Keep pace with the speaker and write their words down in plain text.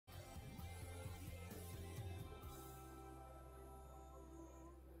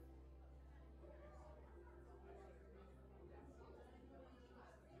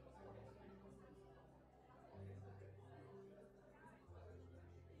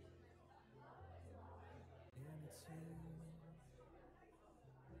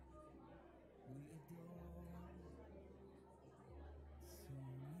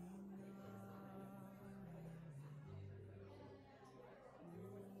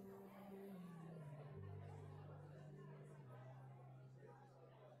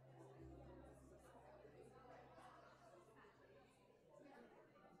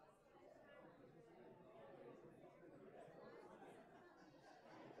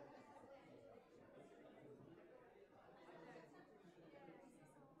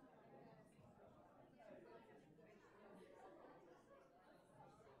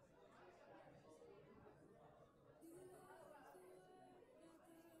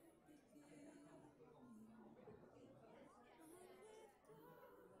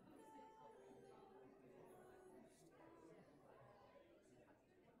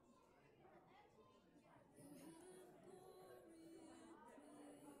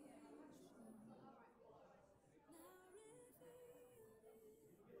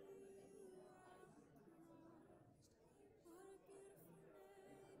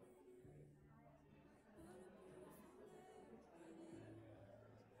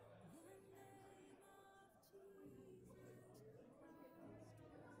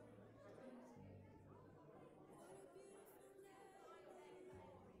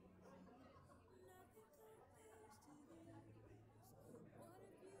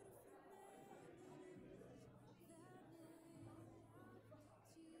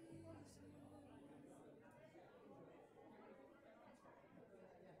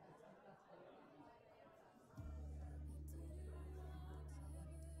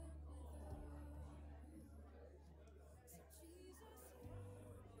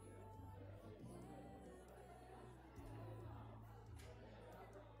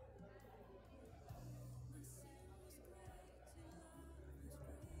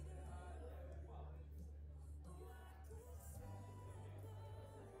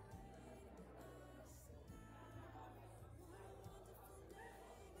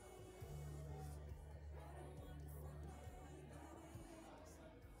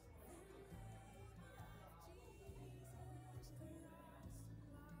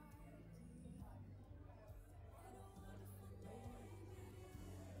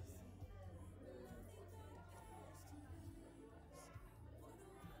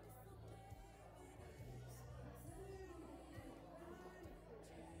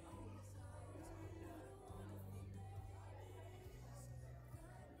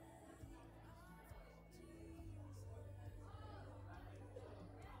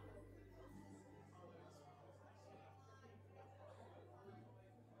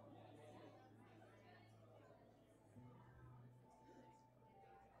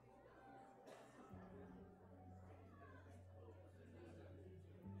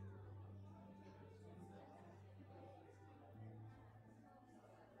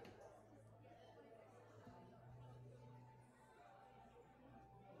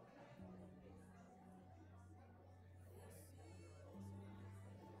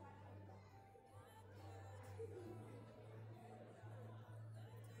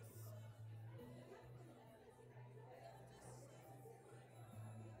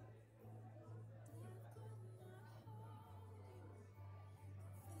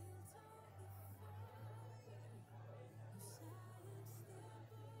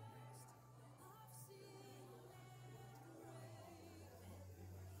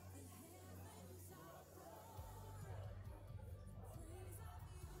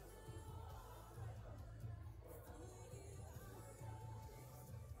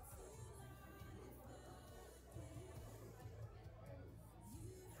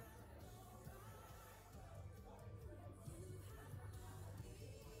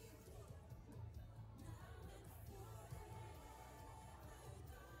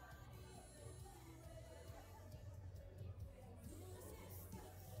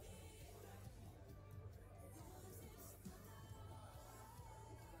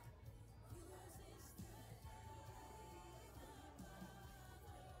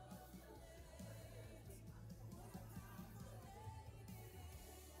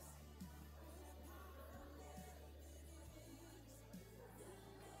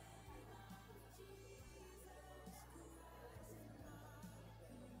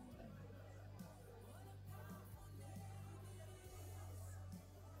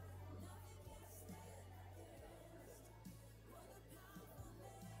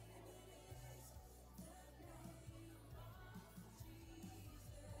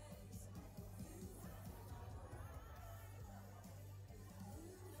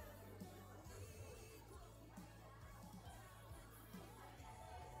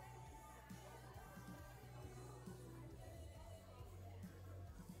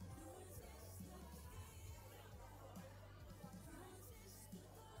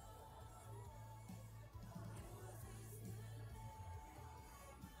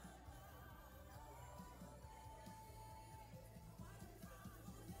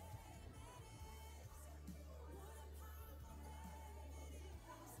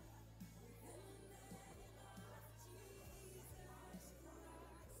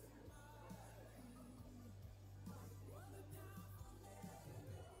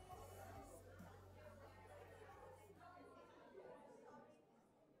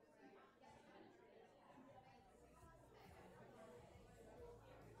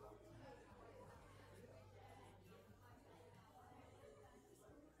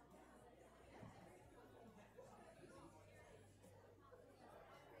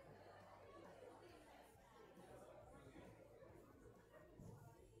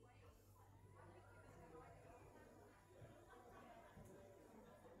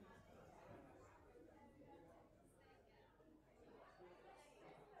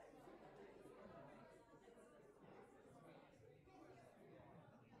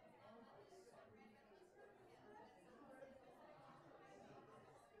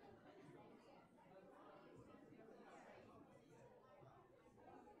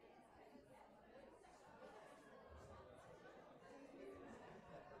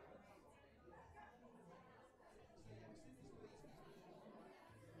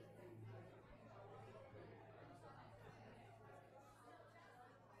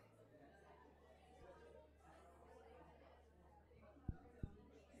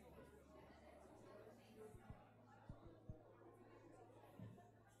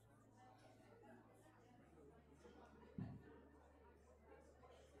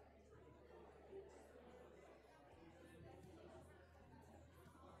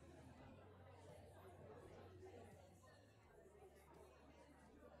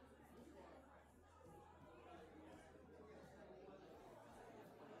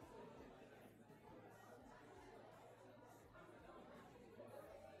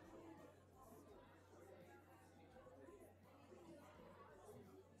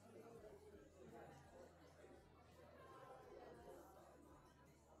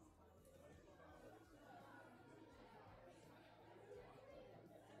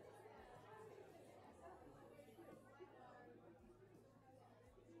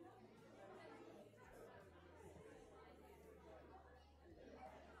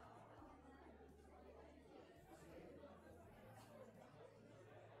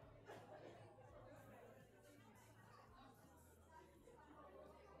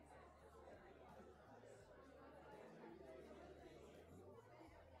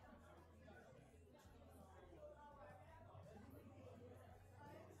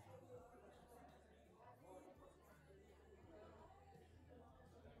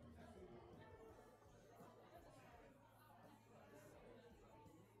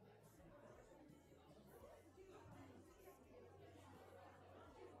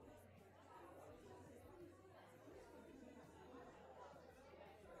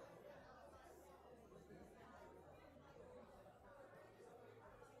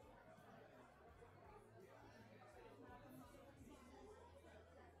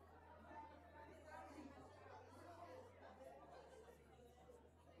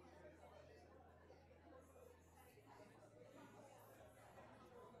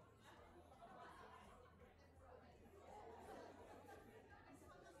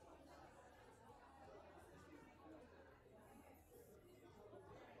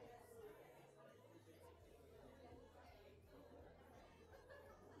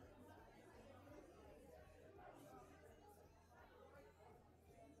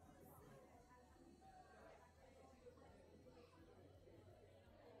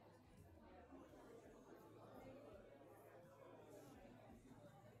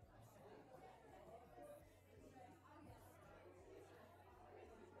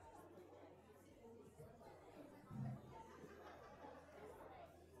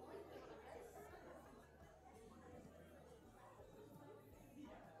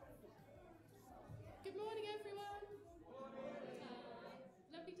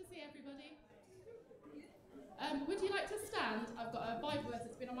Would you like to stand? I've got a Bible verse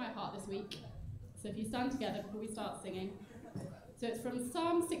that's been on my heart this week. So if you stand together before we start singing. So it's from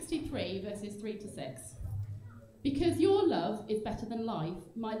Psalm 63, verses 3 to 6. Because your love is better than life,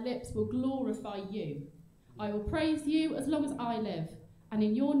 my lips will glorify you. I will praise you as long as I live, and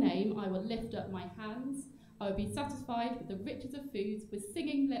in your name I will lift up my hands. I will be satisfied with the riches of foods. With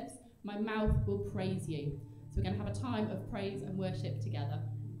singing lips, my mouth will praise you. So we're going to have a time of praise and worship together.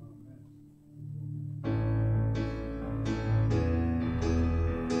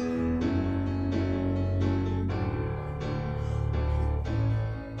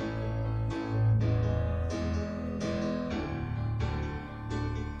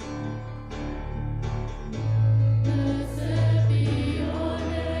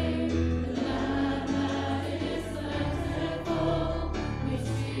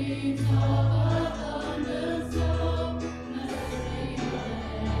 Of abundance of mercy.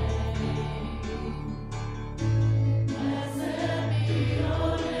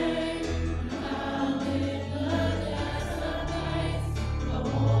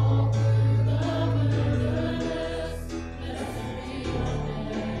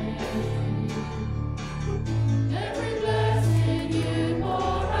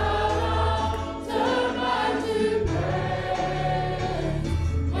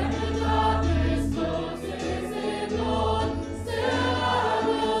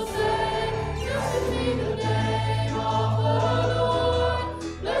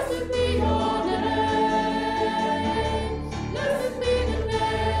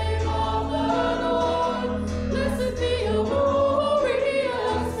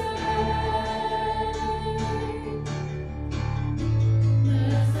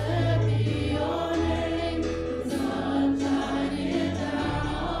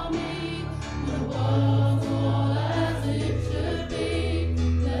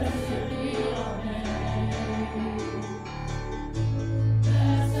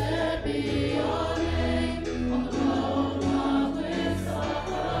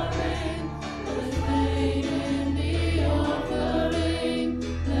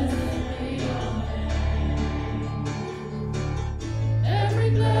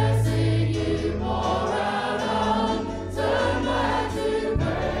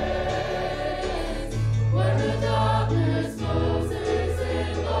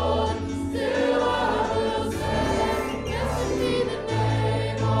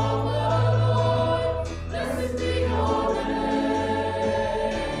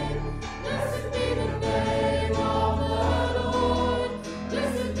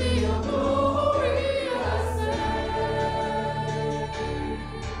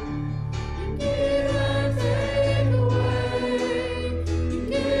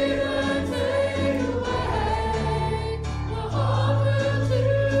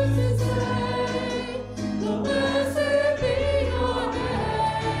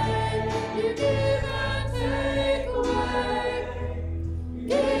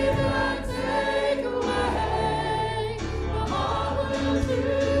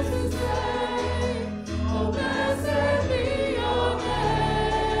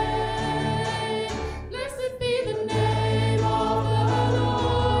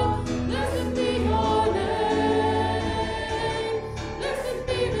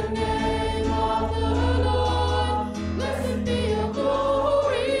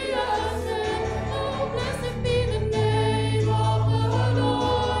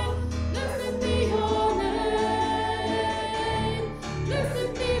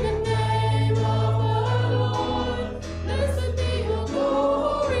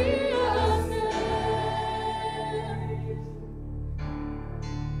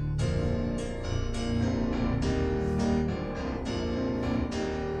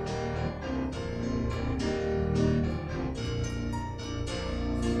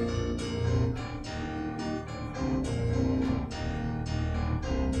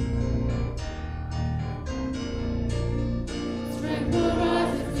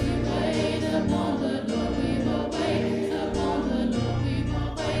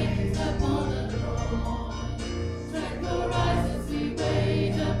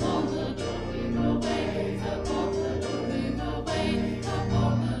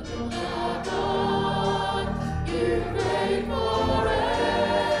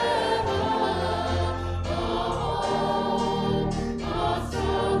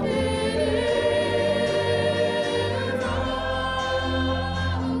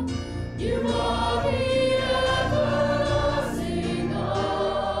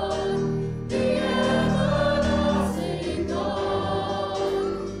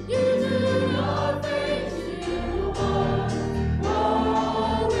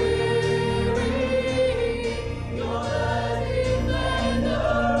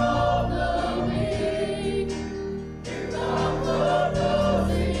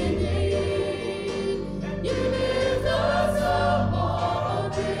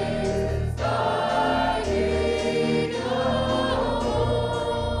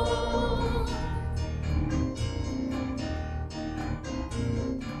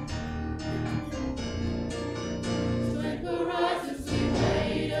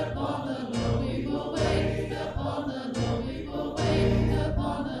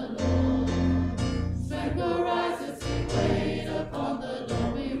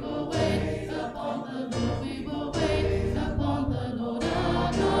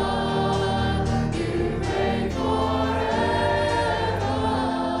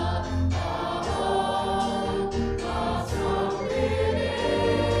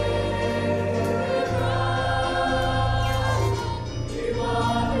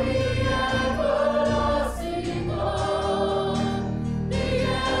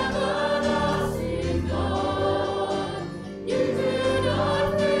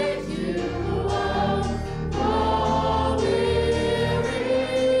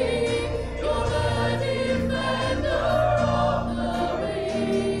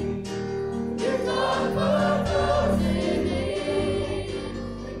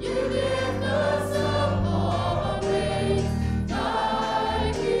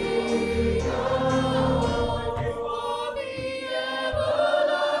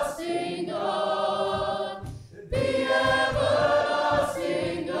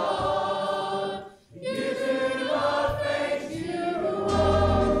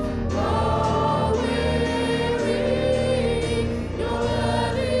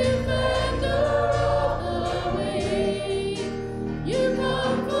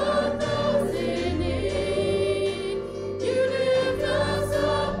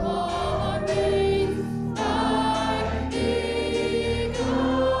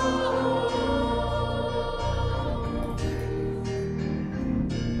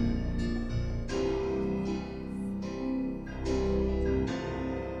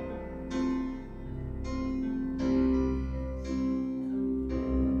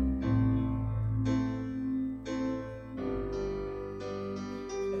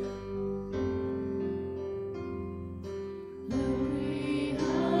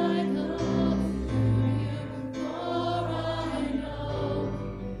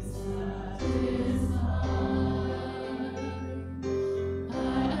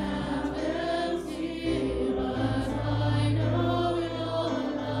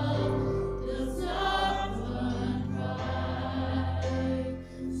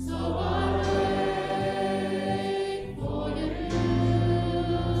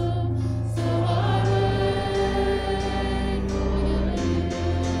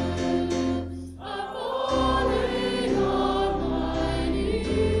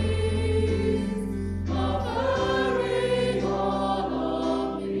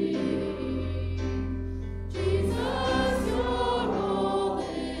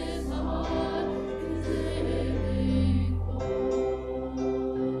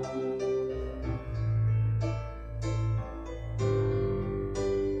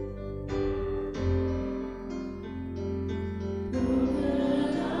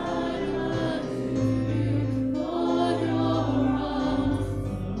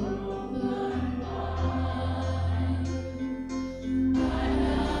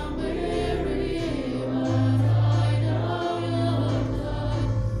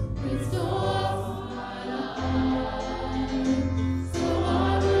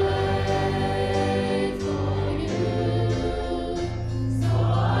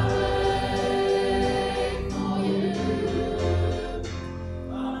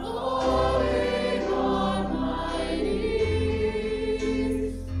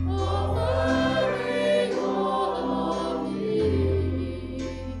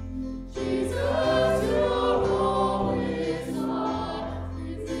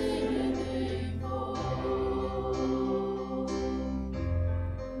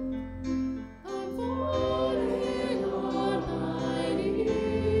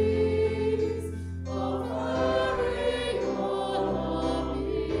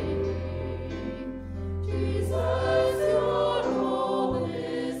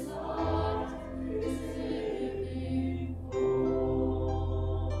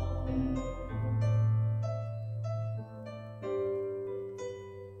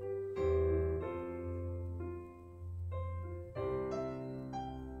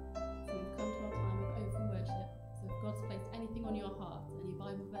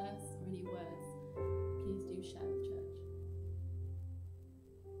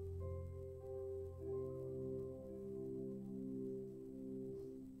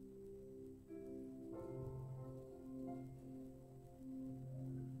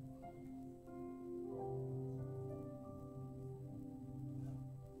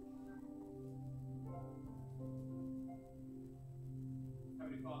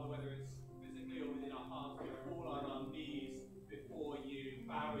 Heavenly Father, whether it's physically or within our hearts, we fall on our knees before you,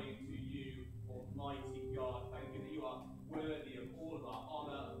 bowing to you, Almighty God. Thank you that you are worthy of all of our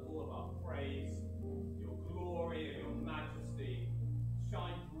honour, of all of our praise. Your glory and your majesty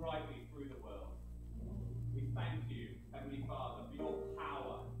shine brightly through the world. We thank you, Heavenly Father, for your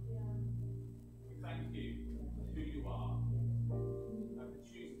power. We thank you for who you are, and for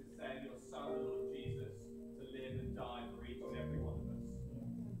choosing to send your Son, the Lord Jesus, to live and die for each and every one of us.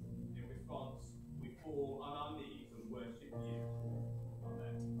 In response, we fall on our knees and worship you.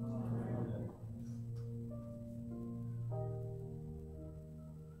 Amen.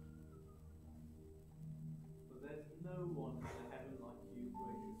 For there's no one in heaven like you,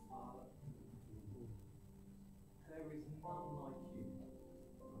 gracious Father. There is none like you.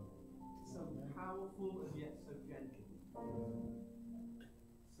 So powerful and yet so gentle.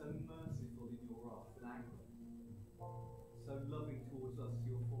 So merciful in your wrath and anger. So loving towards us,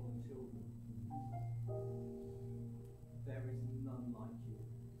 your fallen children. There is none like you.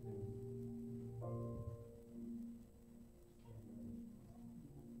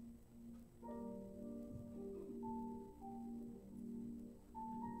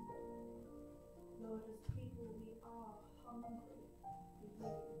 Lord, as people we are hungry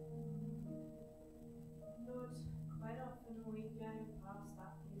for you. Lord, quite often we go past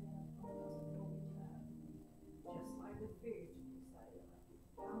that feeling of hunger before we turn. Just like with food, you say,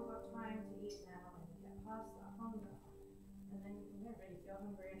 I haven't got time to eat now, and you get past that hunger, and then you don't really feel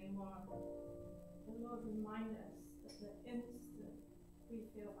hungry anymore. The Lord remind us that the instant we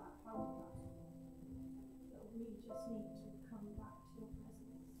feel that hunger, that we just need to come back to your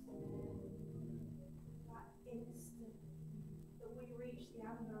presence. That instant that we reach the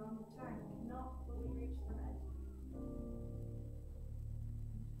amber on the tank, not that we reach the red.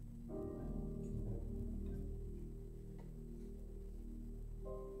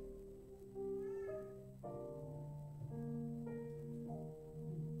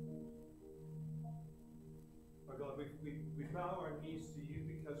 Our God, we bow our knees to you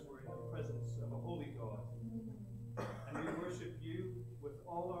because we're in the presence of a holy God. And we worship you with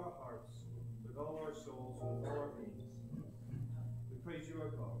all our hearts, with all our souls, and with all our beings. We praise you, our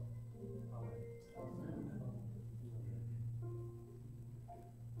God. Amen.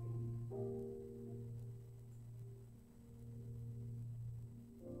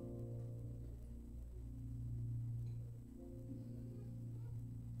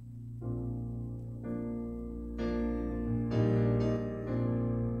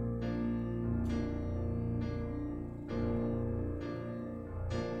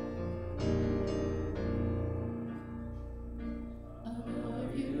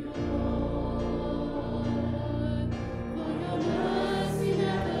 Above you all.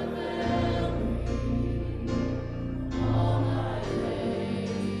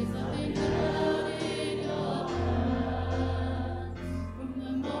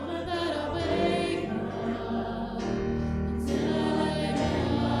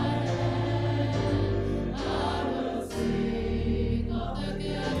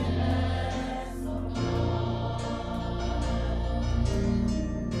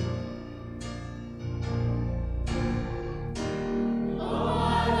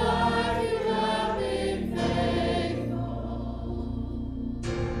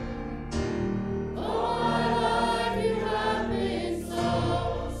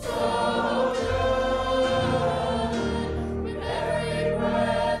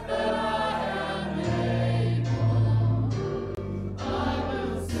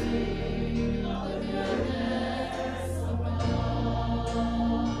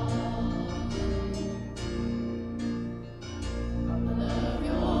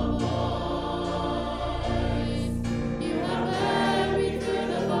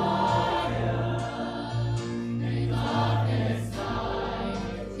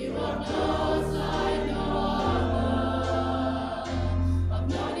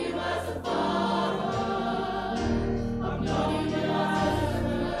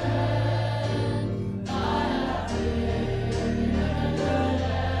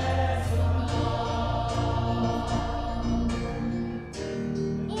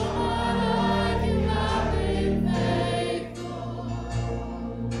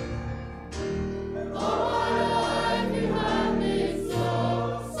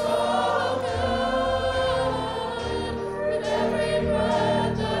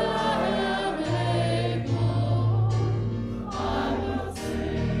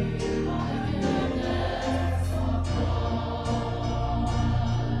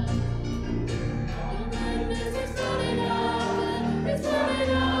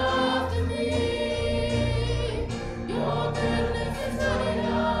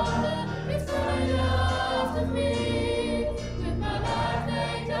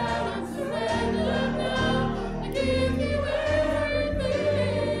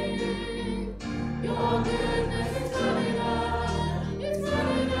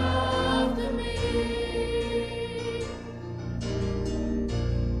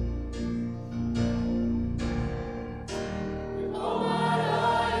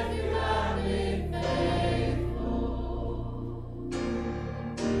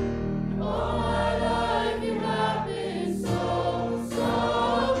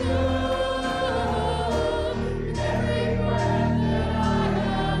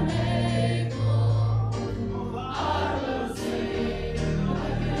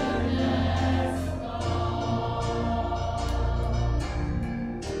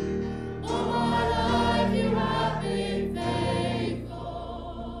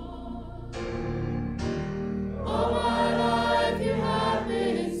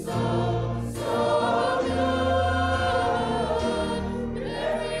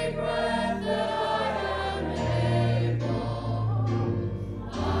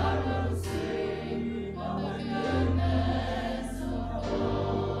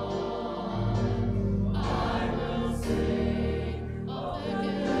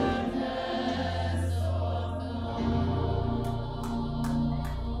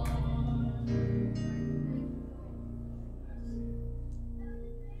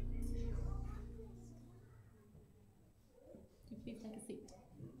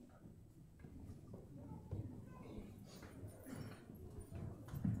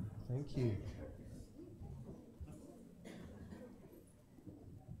 Thank you.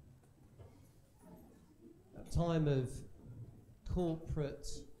 A time of corporate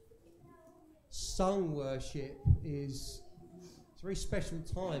sung worship is a very special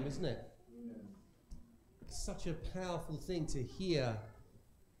time, isn't it? It's such a powerful thing to hear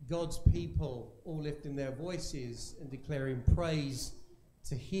God's people all lifting their voices and declaring praise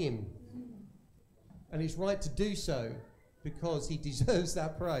to Him. And it's right to do so because He deserves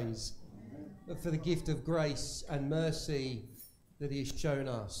that praise for the gift of grace and mercy that He has shown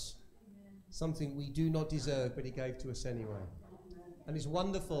us. Something we do not deserve, but He gave to us anyway. And it's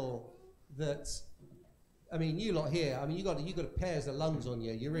wonderful that, I mean, you lot here, I mean, you got pairs of lungs on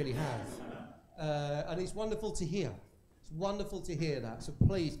you. You really have. And it's wonderful to hear. It's wonderful to hear that. So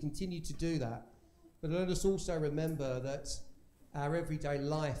please continue to do that. But let us also remember that our everyday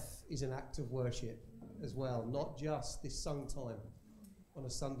life is an act of worship as well, not just this sung time on a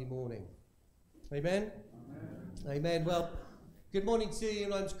Sunday morning. Amen? Amen. Amen. Well, good morning to you.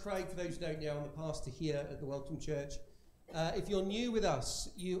 My name's Craig. For those who don't know, I'm the pastor here at the Welcome Church. If you're new with us,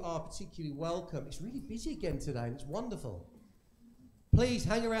 you are particularly welcome. It's really busy again today, and it's wonderful. Please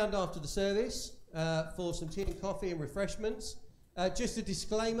hang around after the service for some tea and coffee and refreshments. Just a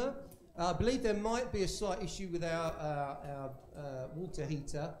disclaimer, I believe there might be a slight issue with our water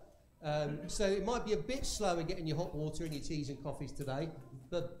heater. So it might be a bit slow in getting your hot water and your teas and coffees today,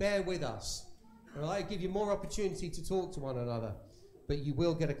 but bear with us. All right? Give you more opportunity to talk to one another, but you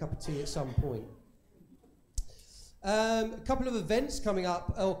will get a cup of tea at some point. A couple of events coming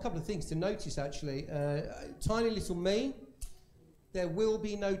up, or a couple of things to notice actually. Tiny Little Me. There will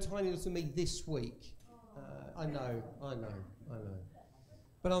be no Tiny Little Me this week. I know.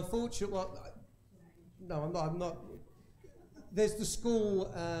 But unfortunately, well, no, I'm not. There's the school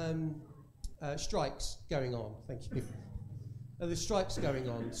strikes going on. Thank you. The strikes going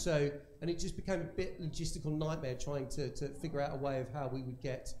on. So, and it just became a bit logistical nightmare trying to figure out a way of how we would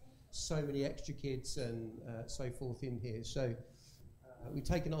get so many extra kids and so forth in here. So we've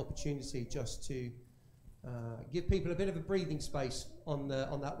taken an opportunity just to give people a bit of a breathing space on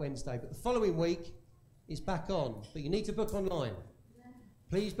that Wednesday. But the following week is back on. But you need to book online.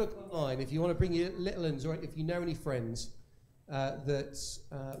 Please book online if you want to bring your little ones, or if you know any friends that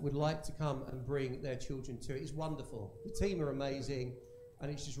would like to come and bring their children to it. It's wonderful. The team are amazing,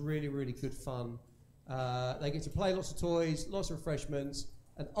 and it's just really, really good fun. They get to play lots of toys, lots of refreshments,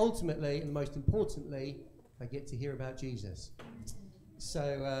 and ultimately, and most importantly, they get to hear about Jesus.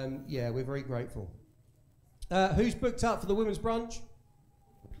 So, yeah, we're very grateful. Who's booked up for the women's brunch?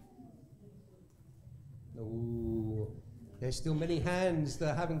 Ooh, there's still many hands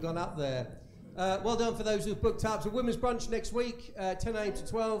that haven't gone up there. Well done for those who've booked up. So women's brunch next week, 10 a.m. to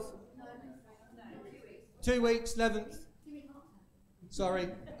 12. No, 2 weeks, 11th. Sorry.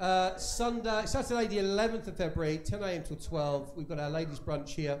 Saturday the 11th of February, 10 a.m. till 12. We've got our ladies' brunch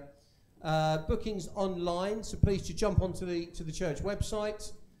here. Bookings online, so please to jump onto the church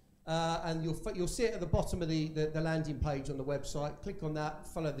website, and you'll see it at the bottom of the landing page on the website. Click on that,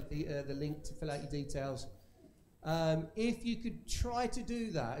 follow the link to fill out your details. If you could try to do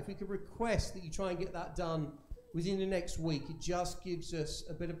that, if we could request that you try and get that done within the next week, it just gives us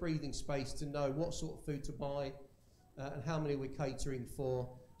a bit of breathing space to know what sort of food to buy and how many we're catering for,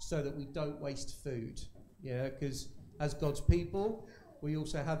 so that we don't waste food. Yeah, because as God's people, we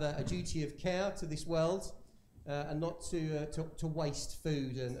also have a duty of care to this world, and not to waste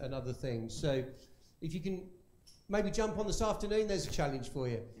food and other things. So if you can maybe jump on this afternoon, there's a challenge for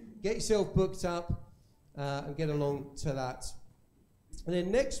you. Get yourself booked up and get along to that. And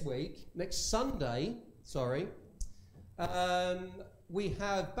then next Sunday, we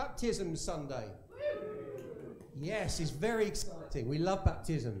have Baptism Sunday. Yes, it's very exciting. We love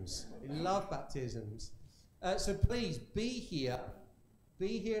baptisms. So please be here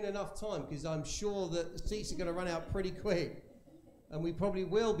in enough time, because I'm sure that the seats are going to run out pretty quick, and we probably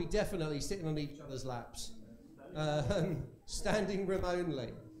will be definitely sitting on each other's laps, standing room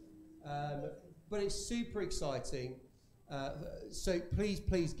only. But it's super exciting. So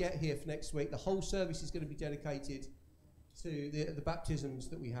please get here for next week. The whole service is going to be dedicated to the baptisms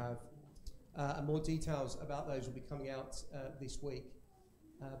that we have. And more details about those will be coming out this week.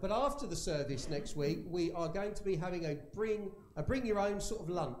 But after the service next week, we are going to be having a bring your own sort of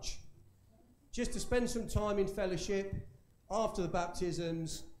lunch, just to spend some time in fellowship after the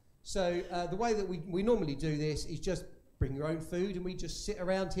baptisms. So the way that we normally do this is just bring your own food, and we just sit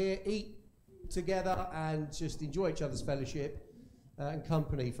around here, eat together, and just enjoy each other's fellowship and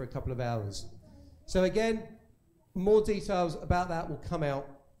company for a couple of hours. So again, more details about that will come out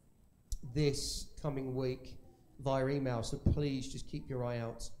this coming week via email, so please just keep your eye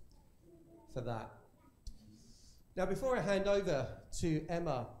out for that. Now, before I hand over to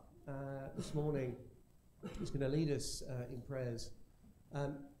Emma this morning, who's going to lead us in prayers,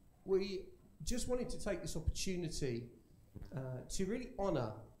 we just wanted to take this opportunity to really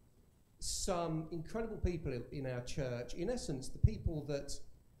honour some incredible people in our church. In essence, the people that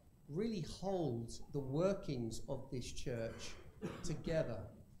really hold the workings of this church together.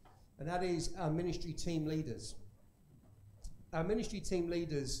 And that is our ministry team leaders. Our ministry team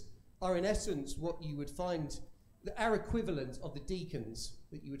leaders are in essence what you would find, our equivalent of the deacons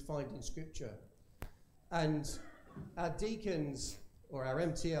that you would find in Scripture. And our deacons, or our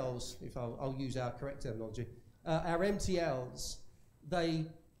MTLs, if I'll use our correct terminology, our MTLs, they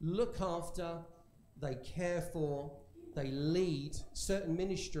look after, they care for, they lead certain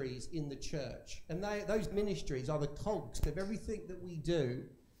ministries in the church. And those ministries are the cogs of everything that we do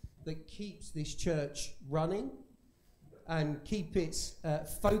that keeps this church running and keep its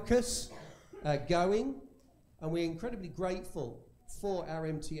focus going. And we're incredibly grateful for our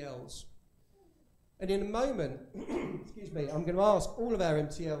MTLs. And in a moment, excuse me, I'm going to ask all of our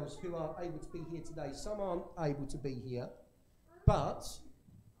MTLs who are able to be here today. Some aren't able to be here, but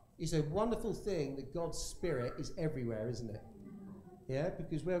it's a wonderful thing that God's Spirit is everywhere, isn't it? Yeah,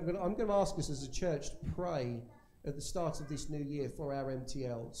 because I'm going to ask us as a church to pray at the start of this new year for our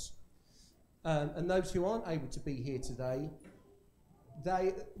MTLs. And those who aren't able to be here today,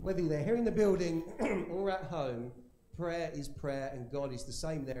 whether they're here in the building or at home, prayer is prayer, and God is the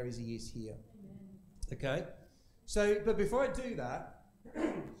same there as he is here. Okay? So, but before I do that,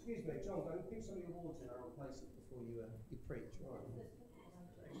 excuse me, John, go and pick some of your water and I'll replace it before you preach. All right.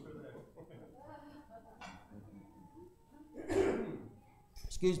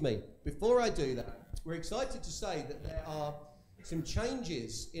 Excuse me. Before I do that, we're excited to say that there are some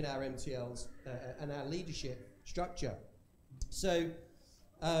changes in our MTLs and our leadership structure. So,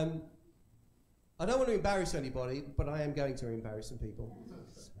 I don't want to embarrass anybody, but I am going to embarrass some people.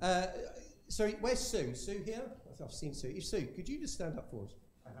 So, where's Sue? Sue here? I've seen Sue. Sue, could you just stand up for us?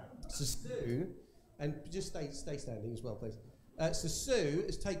 So Sue, and just stay standing as well, please. So Sue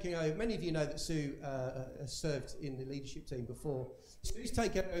is taking over. Many of you know that Sue has served in the leadership team before. Sue's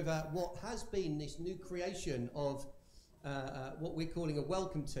taken over what has been this new creation of what we're calling a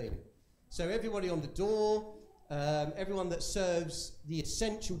welcome team. So everybody on the door, everyone that serves the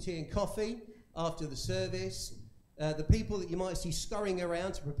essential tea and coffee after the service, the people that you might see scurrying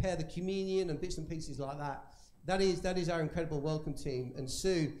around to prepare the communion and bits and pieces like that. That is our incredible welcome team. And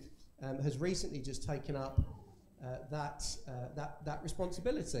Sue has recently just taken up that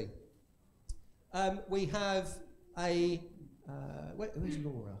responsibility. We have where's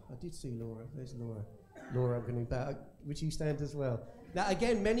Laura? I did see Laura. There's Laura. Laura, I'm going to would you stand as well? Now,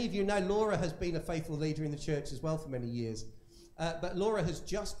 again, many of you know Laura has been a faithful leader in the church as well for many years. But Laura has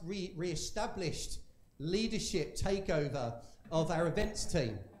just re-established leadership takeover of our events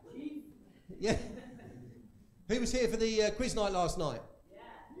team. Yeah. Who was here for the quiz night last night?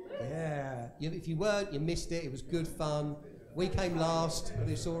 Yeah. If you weren't, you missed it. It was good fun. We came last, but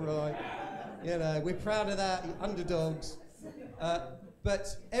it's all right. You know, we're proud of that, underdogs.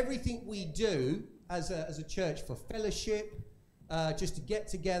 But everything we do as a church for fellowship, just to get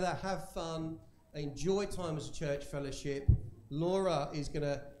together, have fun, enjoy time as a church fellowship, Laura is going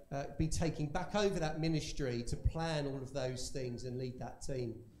to be taking back over that ministry to plan all of those things and lead that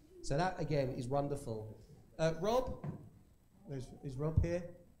team. So that, again, is wonderful. Rob? Is Rob here?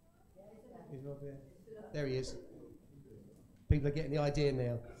 Is Rob here? There he is. People are getting the idea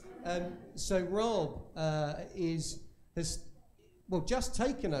now. So Rob has just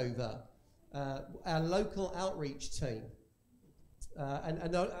taken over our local outreach team.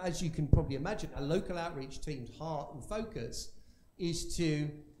 And as you can probably imagine, our local outreach team's heart and focus is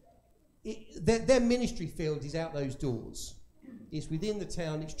their ministry field is out those doors. It's within the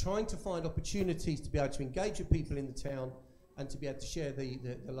town. It's trying to find opportunities to be able to engage with people in the town and to be able to share the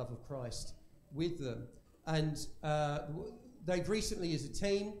love of Christ with them. And they've recently, as a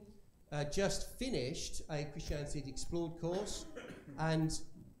team, just finished a Christianity Explored course. And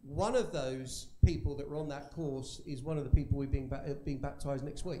one of those people that were on that course is one of the people we're being baptised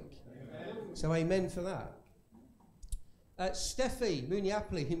next week. Amen. So amen for that. Steffi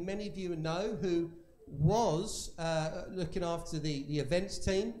Muniapoli, who many of you know, who was looking after the events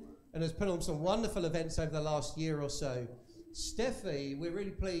team and has put on some wonderful events over the last year or so. Steffi, we're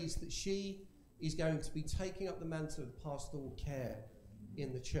really pleased that she is going to be taking up the mantle of pastoral care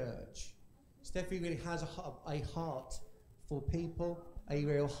in the church. Steffi really has a heart for people, a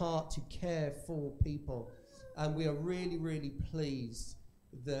real heart to care for people. And we are really, really pleased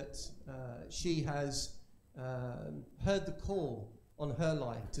that she has heard the call on her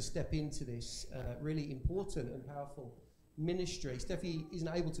life to step into this really important and powerful ministry. Steffi isn't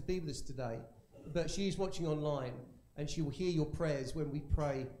able to be with us today, but she is watching online, and she will hear your prayers when we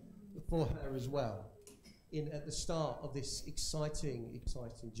pray for her as well at the start of this exciting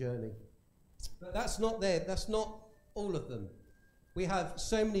journey. But that's not all of them. We have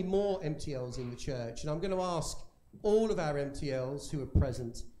so many more MTLs in the church, and I'm going to ask all of our MTLs who are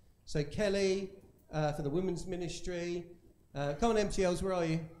present. So Kelly, for the women's ministry. Come on, MTLs, where are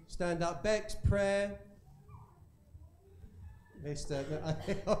you? Stand up. Bex, prayer.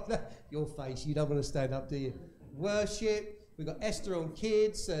 Your face, you don't want to stand up, do you? Worship. We've got Esther on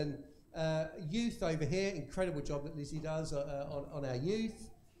kids and youth over here. Incredible job that Lizzie does on our youth.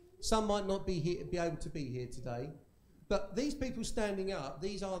 Some might not be able to be here today. But these people standing up,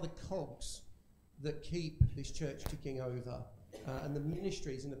 these are the cogs that keep this church ticking over. And the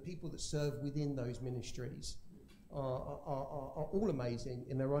ministries and the people that serve within those ministries are all amazing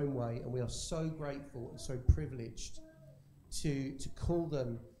in their own way. And we are so grateful and so privileged to call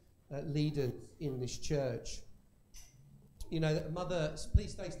them leaders in this church. You know, Mother,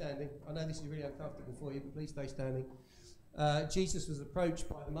 please stay standing. I know this is really uncomfortable for you, but please stay standing. Jesus was approached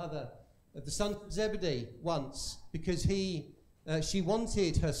by the mother of the son of Zebedee once because she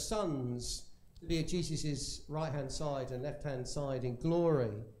wanted her sons to be at Jesus' right-hand side and left-hand side in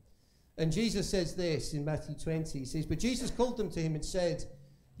glory. And Jesus says this in Matthew 20. He says, "But Jesus called them to him and said,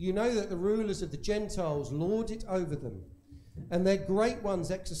 'You know that the rulers of the Gentiles lord it over them, and their great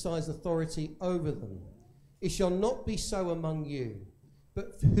ones exercise authority over them. It shall not be so among you.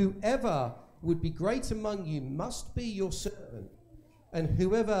 But whoever would be great among you must be your servant, and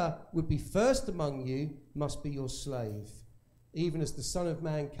whoever would be first among you must be your slave, even as the Son of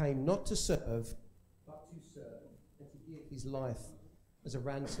Man came not to serve, but to serve, and to give his life as a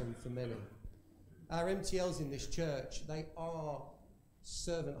ransom for many.'" Our MTLs in this church, they are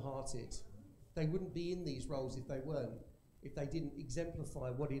servant-hearted. They wouldn't be in these roles if they didn't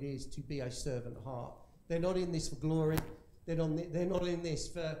exemplify what it is to be a servant heart. They're not in this for glory. They're not in this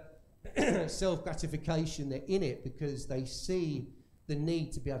for self-gratification. They're in it because they see the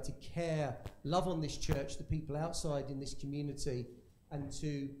need to be able to care, love on this church, the people outside in this community, and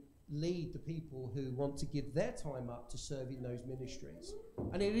to lead the people who want to give their time up to serve in those ministries.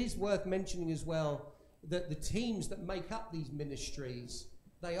 And it is worth mentioning as well that the teams that make up these ministries,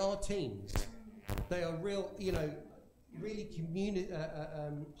 they are teams. They are real, really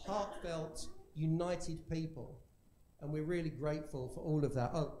heartfelt, united people. And we're really grateful for all of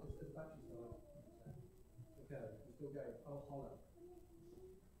that. Oh, the battery's gone. Okay, we're still going. Oh, hold on.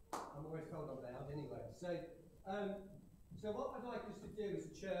 I'm always told I'm loud anyway. So what I'd like us to do as a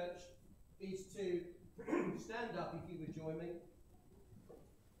church is to stand up, if you would join me.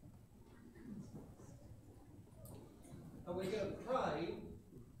 And we're going to pray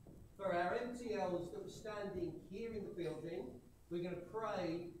for our MTLs that are standing here in the building. We're going to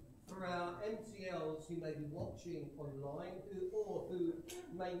pray for our MTLs who may be watching online or who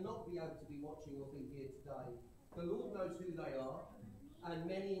may not be able to be watching or be here today. The Lord knows who they are, and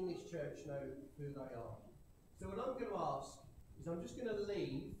many in this church know who they are. So what I'm going to ask is I'm just going to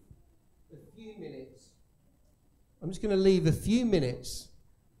leave a few minutes. And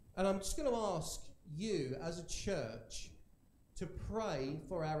I'm just going to ask you as a church to pray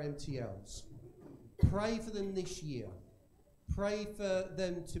for our MTLs. Pray for them this year. Pray for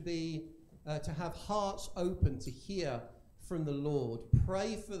them to be to have hearts open to hear from the Lord.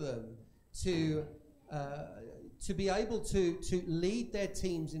 Pray for them to be able to lead their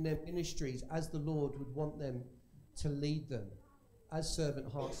teams in their ministries as the Lord would want them to lead them as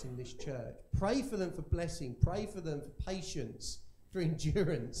servant hearts in this church. Pray for them for blessing. Pray for them for patience, for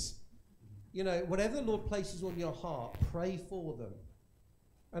endurance. Whatever the Lord places on your heart, pray for them.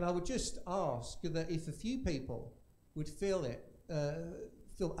 And I would just ask that if a few people would feel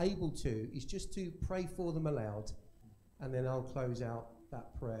able to, is just to pray for them aloud, and then I'll close out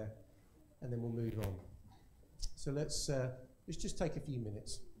that prayer, and then we'll move on. So let's just take a few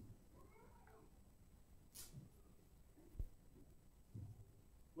minutes.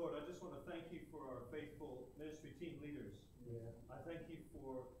 Lord, I just want to thank you for our faithful ministry team leaders. Yeah. I thank you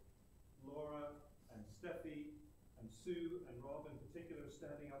for Laura and Steffi and Sue and Rob in particular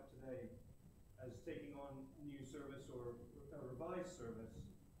standing up today as taking on new service or a revised service.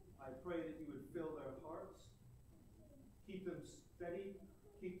 I pray that you would fill their hearts, keep them steady,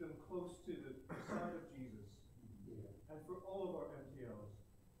 keep them close to the side of Jesus. Yeah. And for all of our MTLs,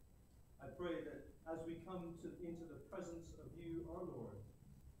 I pray that as we come into the presence of you, our Lord,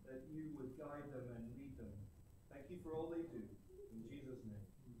 that you would guide them and lead them. Thank you for all they do. In Jesus' name,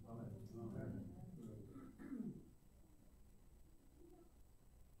 amen. Amen.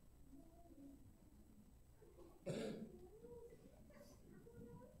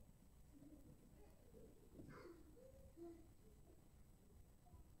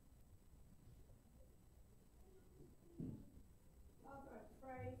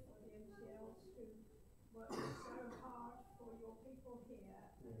 your people here,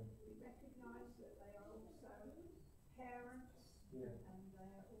 and we recognise that they are also parents, and they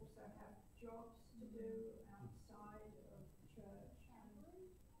also have jobs to do outside of church, and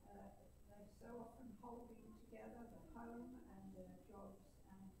they're so often holding together the home and their jobs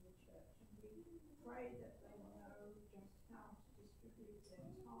and the church. And we pray that they will know just how to distribute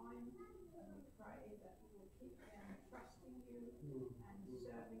their time, and we pray that you will keep them trusting you and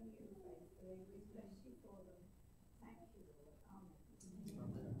serving you faithfully. We bless you for them. Thank you, Lord.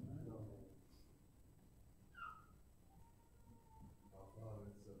 Amen. Our Father,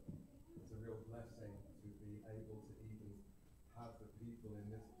 it's a real blessing to be able to even have the people in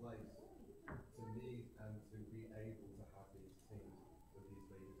this place to lead and to be able to have these teams with these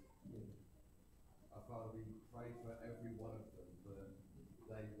leaders. Our Father, we pray for every one of them that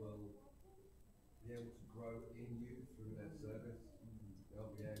they will be able to grow in you through their service.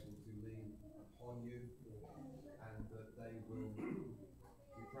 They'll be able to lean upon you, and that they will,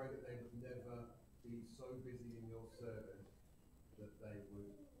 we pray that they would never be so busy in your service that they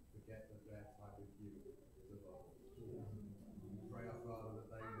would forget that their time with you is a lot. We pray, our Father,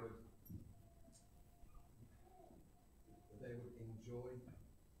 that they would enjoy,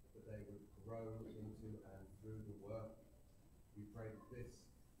 that they would grow into and through the work. We pray that this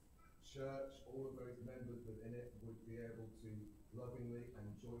church, all of those members within it, would be able to lovingly and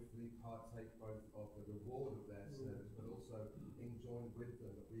joyfully partake both of the reward of their service, but also enjoy with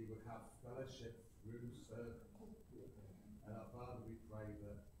them, that we would have fellowship through service. And our Father, we pray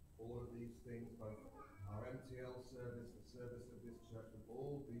that all of these things, both our MTL service, the service of this church, will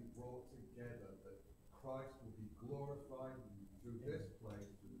all be brought together, that Christ will be glorified through this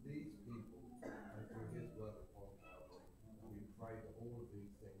place, through these people, and through his work upon Calvary. And we pray that all of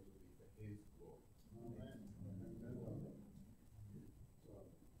these things will be for his glory. Amen.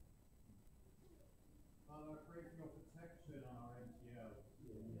 Father, I pray for your protection on our MTL.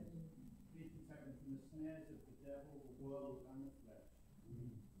 Please protect them from the snares of the devil, the world, and the flesh.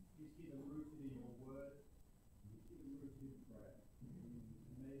 Please keep them rooted in your word. Please keep them rooted in prayer.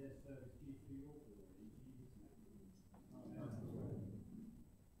 And may their service be for your glory. In Jesus' name. Amen.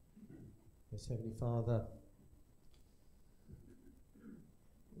 Yes, Heavenly Father,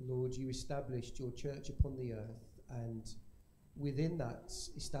 Lord, you established your church upon the earth, and within that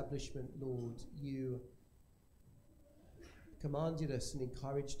establishment, Lord, you commanded us and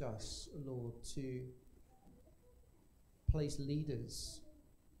encouraged us, Lord, to place leaders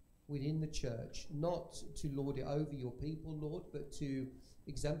within the church, not to lord it over your people, Lord, but to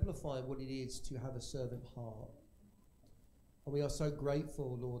exemplify what it is to have a servant heart. And we are so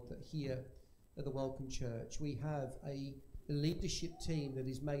grateful, Lord, that here at the Welcome Church we have a leadership team that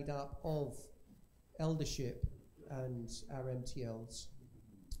is made up of eldership and our MTLs.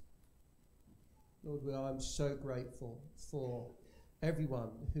 Lord, I'm so grateful for everyone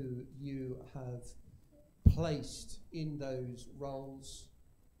who you have placed in those roles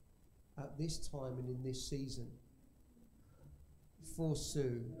at this time and in this season. For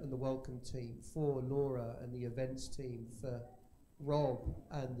Sue and the Welcome team, for Laura and the events team, for Rob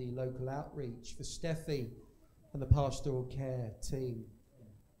and the local outreach, for Steffi and the pastoral care team,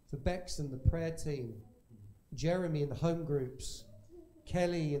 for Bex and the prayer team, Jeremy and the home groups,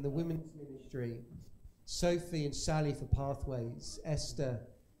 Kelly and the women's ministry, Sophie and Sally for Pathways, Esther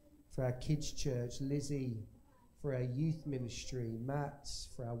for our kids church, Lizzie for our youth ministry, Matt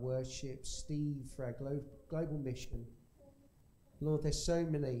for our worship, Steve for our global mission. Lord, there's so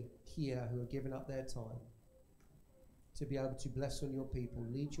many here who are giving up their time to be able to bless on your people,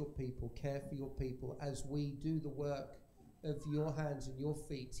 lead your people, care for your people as we do the work of your hands and your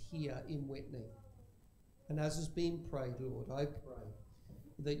feet here in Whitney. And as has been prayed, Lord, I pray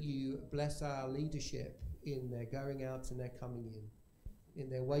that you bless our leadership in their going out and their coming in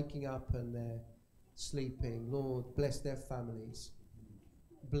their waking up and their sleeping. Lord, bless their families.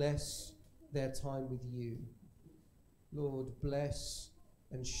 Bless their time with you. Lord, bless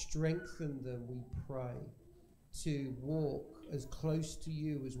and strengthen them, we pray, to walk as close to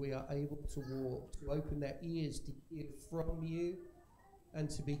you as we are able to walk, to open their ears to hear from you, and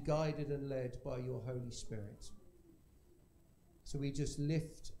to be guided and led by your Holy Spirit. So we just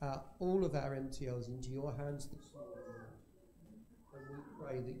lift all of our MTLs into your hands this morning, and we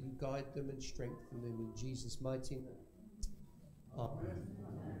pray that you guide them and strengthen them in Jesus' mighty name. Amen.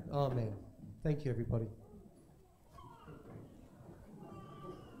 Amen. Thank you, everybody.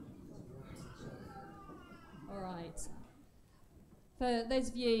 All right. For those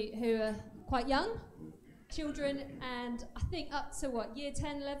of you who are quite young, children, and I think up to year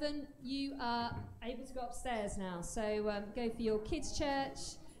 10, 11, you are able to go upstairs now. So go for your kids'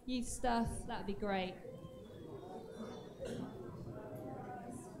 church, youth stuff, that'd be great.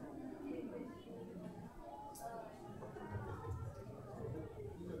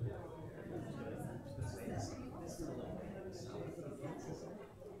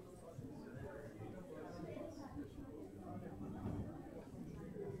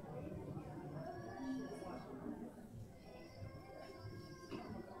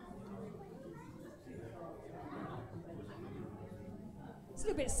 It's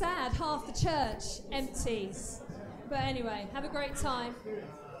a little bit sad, half the church empties. But anyway, have a great time.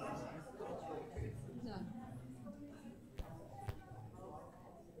 No.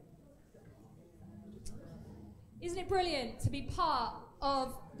 Isn't it brilliant to be part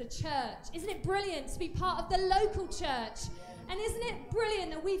of the church? Isn't it brilliant to be part of the local church? And isn't it brilliant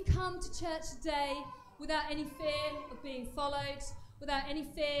that we've come to church today without any fear of being followed, without any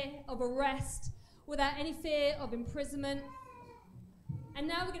fear of arrest, without any fear of imprisonment? And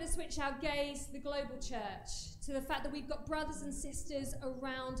now we're going to switch our gaze to the global church, to the fact that we've got brothers and sisters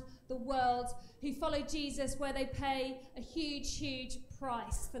around the world who follow Jesus, where they pay a huge, huge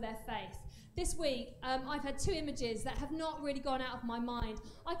price for their faith. This week, I've had two images that have not really gone out of my mind.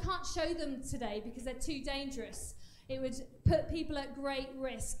 I can't show them today because they're too dangerous. It would put people at great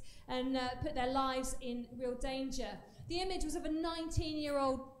risk and put their lives in real danger. The image was of a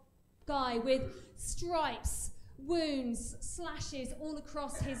 19-year-old guy with stripes, wounds, slashes all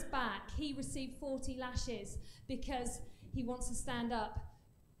across his back. He received 40 lashes because he wants to stand up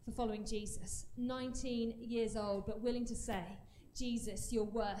for following Jesus. 19 years old, but willing to say, Jesus, you're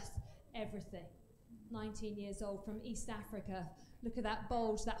worth everything. 19 years old, from East Africa. Look at that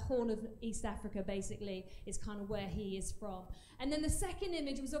bulge, that horn of East Africa basically is kind of where he is from. And then the second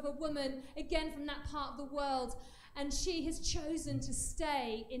image was of a woman, again from that part of the world, and she has chosen to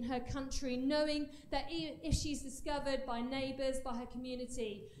stay in her country, knowing that if she's discovered by neighbours, by her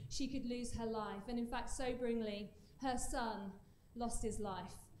community, she could lose her life. And in fact, soberingly, her son lost his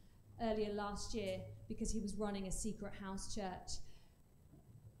life earlier last year because he was running a secret house church.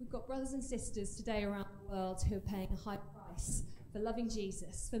 We've got brothers and sisters today around the world who are paying a high price for loving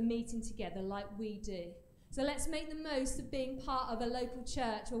Jesus, for meeting together like we do. So let's make the most of being part of a local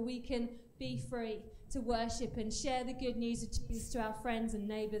church where we can be free to worship and share the good news of Jesus to our friends and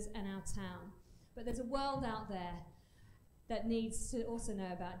neighbours and our town. But there's a world out there that needs to also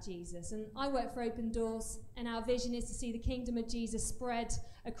know about Jesus. And I work for Open Doors, and our vision is to see the kingdom of Jesus spread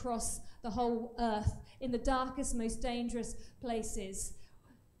across the whole earth in the darkest, most dangerous places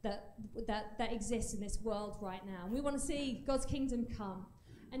that exist in this world right now. And we want to see God's kingdom come.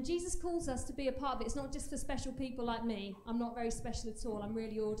 And Jesus calls us to be a part of it. It's not just for special people like me. I'm not very special at all. I'm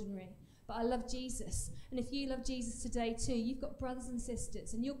really ordinary. But I love Jesus. And if you love Jesus today too, you've got brothers and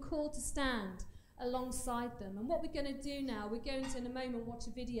sisters, and you're called to stand alongside them. And what we're going to do now, we're going to in a moment watch a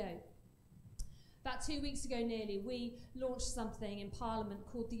video. About 2 weeks ago nearly, we launched something in Parliament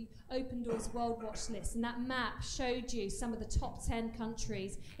called the Open Doors World Watch List, and that map showed you some of the top 10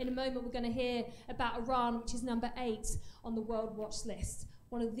 countries. In a moment we're going to hear about Iran, which is number 8 on the World Watch List,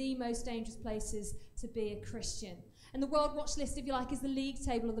 one of the most dangerous places to be a Christian. And the World Watch List, if you like, is the league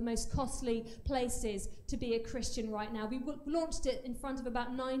table of the most costly places to be a Christian right now. We launched it in front of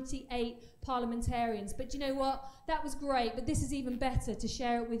about 98 parliamentarians. But you know what? That was great, but this is even better to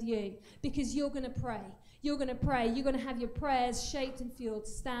share it with you, because you're going to pray. You're going to pray. You're going to have your prayers shaped and fueled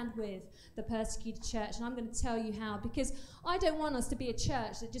to stand with the persecuted church. And I'm going to tell you how, because I don't want us to be a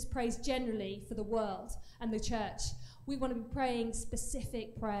church that just prays generally for the world and the church. We want to be praying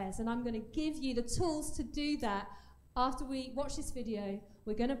specific prayers, and I'm going to give you the tools to do that. After we watch this video,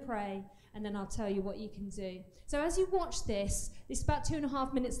 we're going to pray, and then I'll tell you what you can do. So as you watch this, it's about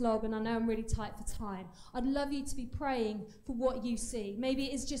 2.5 minutes long, and I know I'm really tight for time. I'd love you to be praying for what you see. Maybe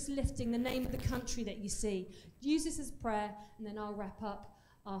it is just lifting the name of the country that you see. Use this as prayer, and then I'll wrap up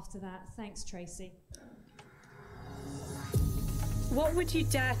after that. Thanks, Tracy. What would you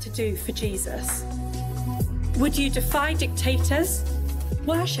dare to do for Jesus? Would you defy dictators?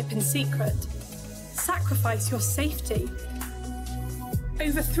 Worship in secret? Sacrifice your safety?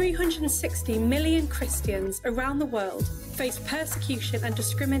 Over 360 million Christians around the world face persecution and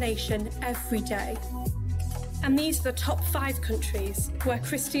discrimination every day. And these are the top 5 countries where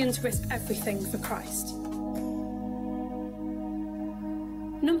Christians risk everything for Christ.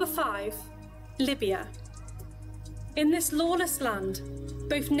 Number 5, Libya. In this lawless land,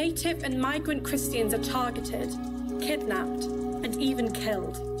 both native and migrant Christians are targeted, kidnapped, and even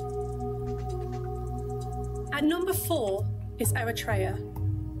killed. At number 4 is Eritrea.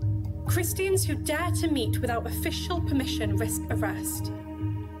 Christians who dare to meet without official permission risk arrest.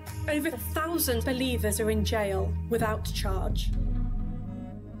 Over 1,000 believers are in jail without charge.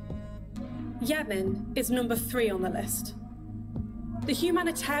 Yemen is number 3 on the list. The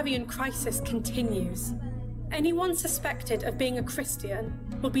humanitarian crisis continues. Anyone suspected of being a Christian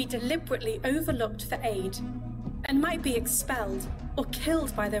will be deliberately overlooked for aid and might be expelled or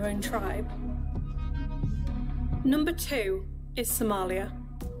killed by their own tribe. Number 2 is Somalia.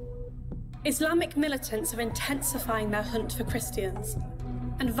 Islamic militants are intensifying their hunt for Christians,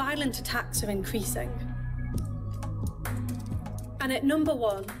 and violent attacks are increasing. And at number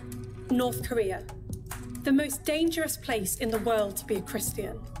 1, North Korea, the most dangerous place in the world to be a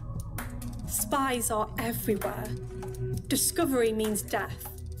Christian. Spies are everywhere. Discovery means death,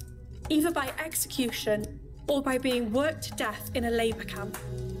 either by execution or by being worked to death in a labour camp.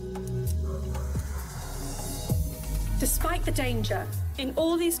 Despite the danger, in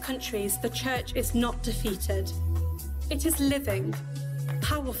all these countries the church is not defeated. It is living,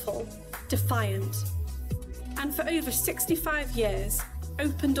 powerful, defiant. And for over 65 years,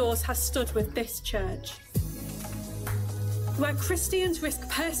 Open Doors has stood with this church. Where Christians risk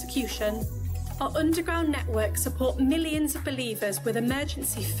persecution, our underground network support millions of believers with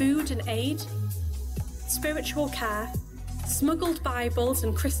emergency food and aid, spiritual care, smuggled Bibles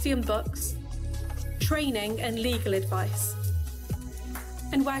and Christian books, training and legal advice.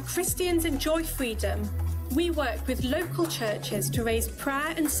 And where Christians enjoy freedom, we work with local churches to raise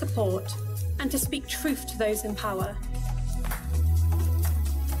prayer and support and to speak truth to those in power.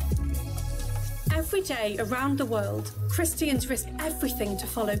 Every day around the world, Christians risk everything to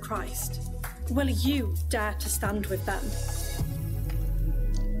follow Christ. Will you dare to stand with them?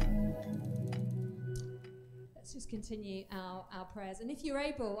 Let's just continue our prayers. And if you're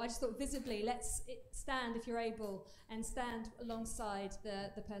able, I just thought visibly, let's stand if you're able and stand alongside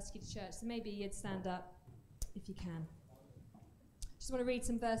the persecuted church. So maybe you'd stand up if you can. Just want to read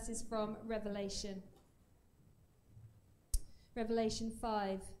some verses from Revelation. Revelation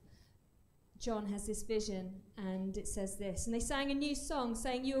 5. John has this vision, and it says this: "And they sang a new song,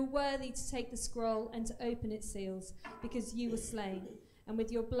 saying, 'You are worthy to take the scroll and to open its seals, because you were slain. And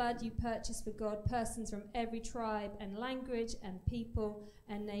with your blood you purchased for God persons from every tribe and language and people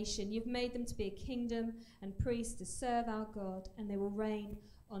and nation. You've made them to be a kingdom and priests to serve our God, and they will reign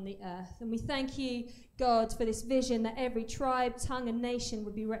on the earth.'" And we thank you, God, for this vision that every tribe, tongue, and nation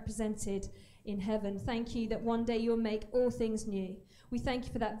would be represented in heaven. Thank you that one day you'll make all things new. We thank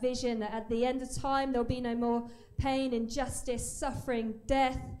you for that vision, that at the end of time there'll be no more pain, injustice, suffering,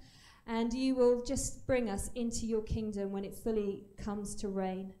 death, and you will just bring us into your kingdom when it fully comes to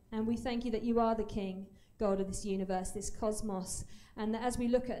reign. And we thank you that you are the King, God of this universe, this cosmos, and that as we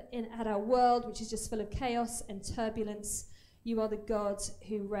look at our world, which is just full of chaos and turbulence, you are the God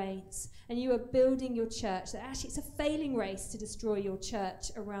who reigns. And you are building your church. That actually it's a failing race to destroy your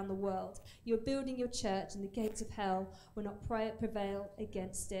church around the world. You're building your church, and the gates of hell will not prevail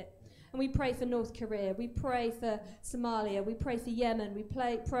against it. And we pray for North Korea. We pray for Somalia. We pray for Yemen. We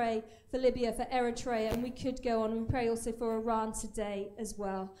pray for Libya, for Eritrea, and we could go on. We pray also for Iran today as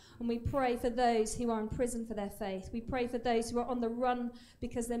well. And we pray for those who are in prison for their faith. We pray for those who are on the run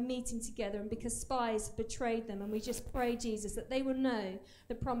because they're meeting together and because spies betrayed them. And we just pray, Jesus, that they will know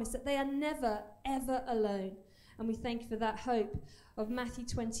the promise that they are never, ever alone. And we thank you for that hope of Matthew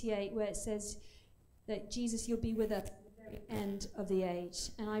 28, where it says that, Jesus, you'll be with us end of the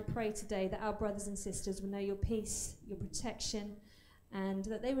age. And I pray today that our brothers and sisters will know your peace, your protection, and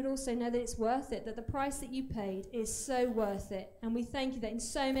that they would also know that it's worth it, that the price that you paid is so worth it. And we thank you that in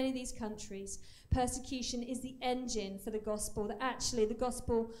so many of these countries, persecution is the engine for the gospel, that actually the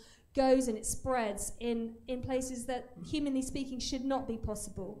gospel goes and it spreads in places that, humanly speaking, should not be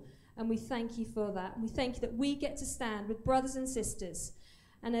possible. And we thank you for that. And we thank you that we get to stand with brothers and sisters,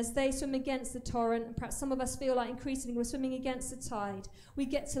 and as they swim against the torrent, and perhaps some of us feel like increasingly we're swimming against the tide, we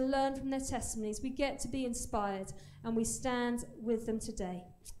get to learn from their testimonies, we get to be inspired, and we stand with them today.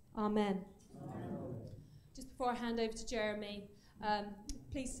 Amen. Amen. Just before I hand over to Jeremy,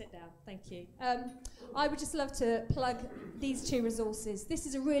 please sit down, thank you. I would just love to plug these 2 resources. This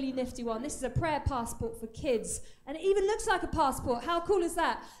is a really nifty one. This is a prayer passport for kids, and it even looks like a passport. How cool is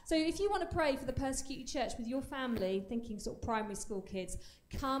that? So if you want to pray for the persecuted church with your family, thinking sort of primary school kids,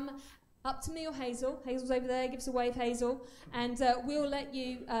 come up to me or Hazel. Hazel's over there. Give us a wave, Hazel. And we'll let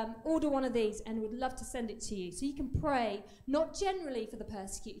you order one of these, and we'd love to send it to you. So you can pray, not generally for the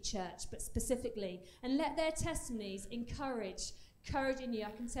persecuted church, but specifically, and let their testimonies encourage courage in you.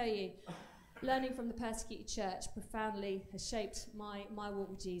 I can tell you, learning from the persecuted church profoundly has shaped my walk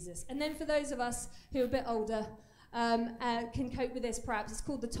with Jesus. And then for those of us who are a bit older, can cope with this perhaps. It's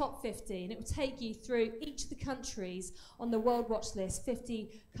called the Top 50, and it will take you through each of the countries on the World Watch List, 50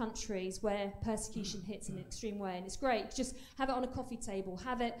 countries where persecution hits in an extreme way. And it's great. Just have it on a coffee table,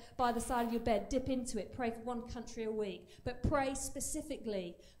 have it by the side of your bed, dip into it, pray for one country a week, but pray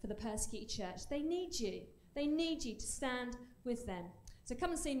specifically for the persecuted church. They need you. They need you to stand with them. So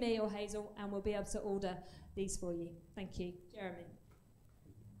come and see me or Hazel, and we'll be able to order these for you. Thank you. Jeremy.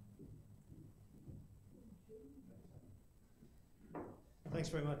 Thanks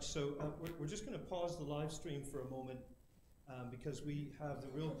very much. So we're just going to pause the live stream for a moment because we have the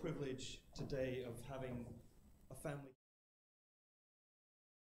real privilege today of having a family.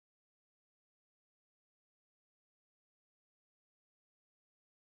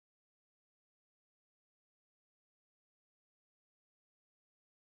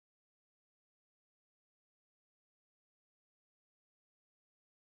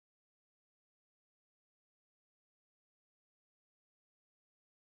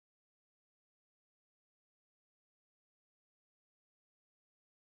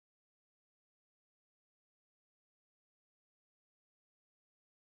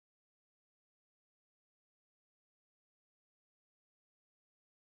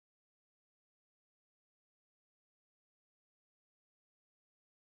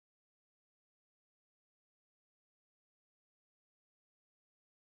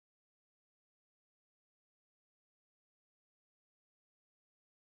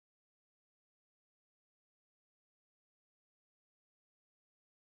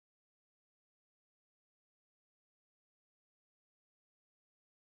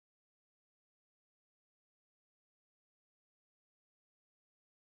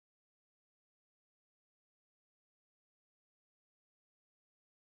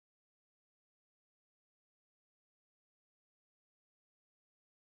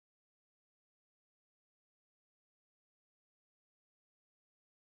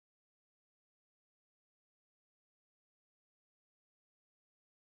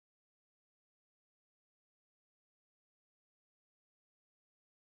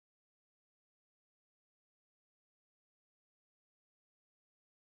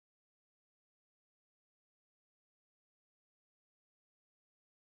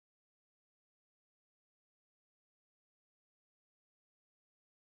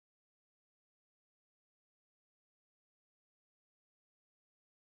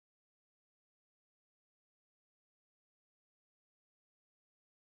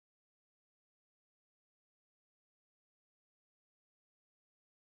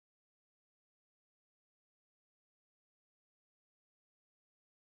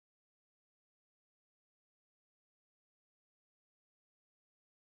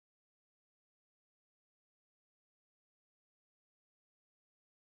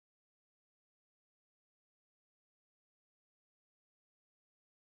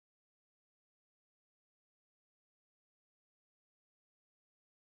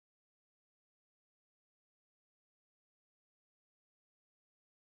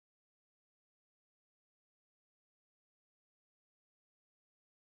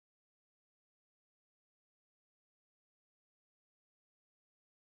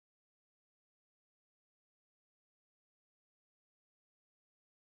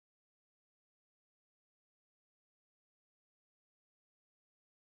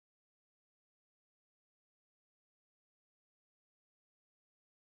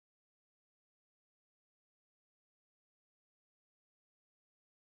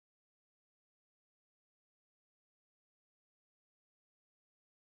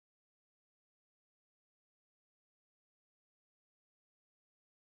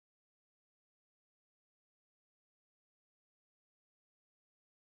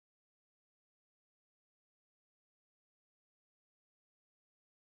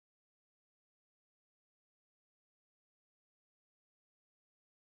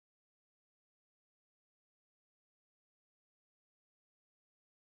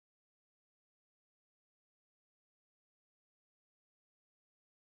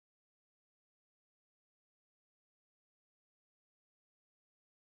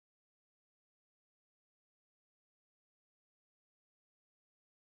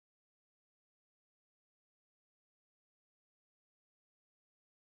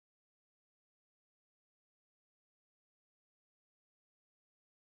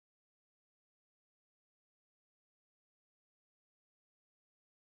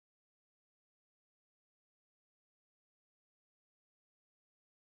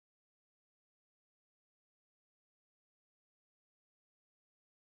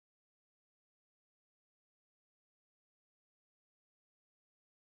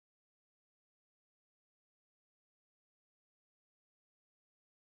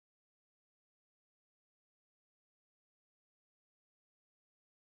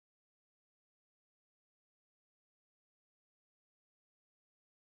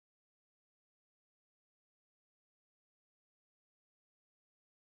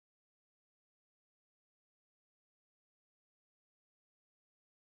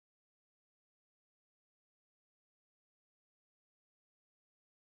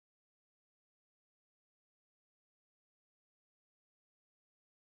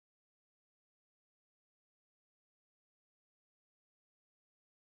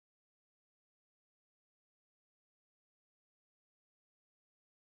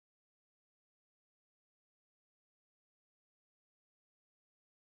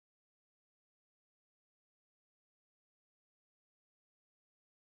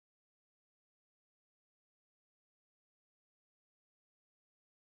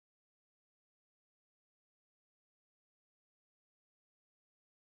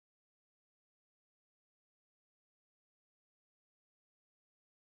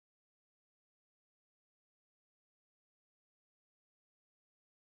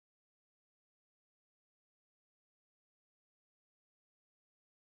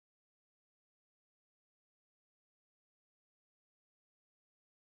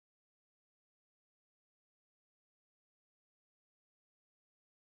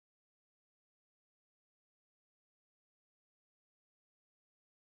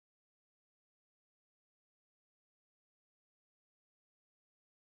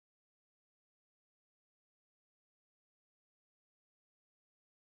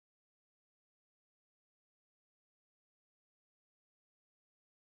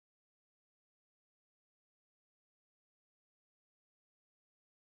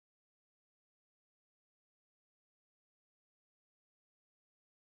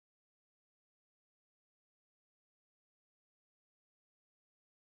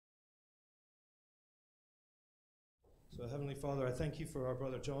 So, Heavenly Father, I thank you for our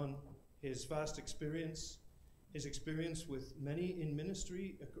brother John, his vast experience, his experience with many in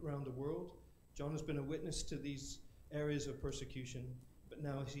ministry around the world. John has been a witness to these areas of persecution, but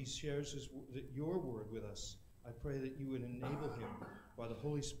now as he shares your word with us, I pray that you would enable him by the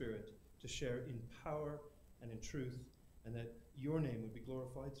Holy Spirit to share in power and in truth, and that your name would be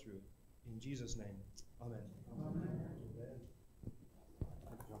glorified through. In Jesus' name, amen. Amen.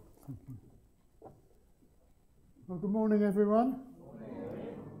 Well, good morning, everyone.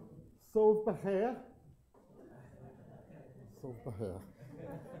 Sov Bacher. Sov Bacher.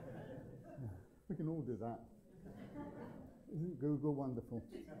 We can all do that. Isn't Google wonderful?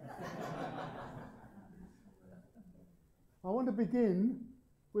 I want to begin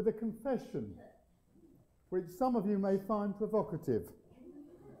with a confession, which some of you may find provocative.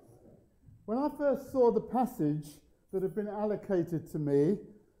 When I first saw the passage that had been allocated to me,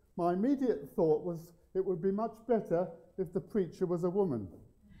 my immediate thought was it would be much better if the preacher was a woman.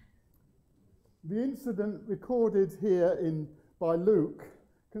 The incident recorded here by Luke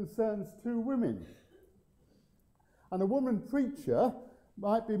concerns two women, and a woman preacher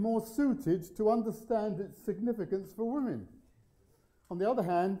might be more suited to understand its significance for women. On the other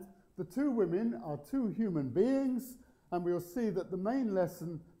hand, the two women are two human beings, and we'll see that the main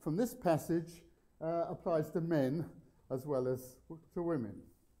lesson from this passage applies to men as well as to women.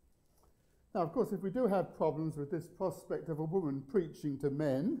 Now, of course, if we do have problems with this prospect of a woman preaching to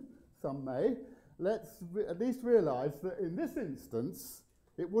men, some may, let's at least realise that in this instance,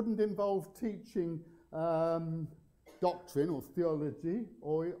 it wouldn't involve teaching doctrine or theology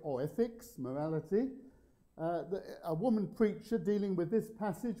or ethics, morality. A woman preacher dealing with this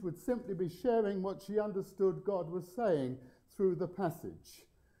passage would simply be sharing what she understood God was saying through the passage.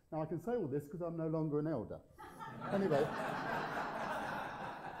 Now, I can say all this because I'm no longer an elder. Anyway.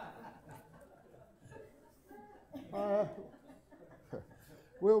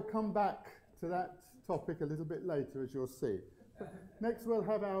 We'll come back to that topic a little bit later, as you'll see. Next, we'll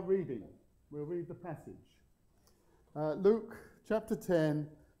have our reading. We'll read the passage. Luke chapter 10,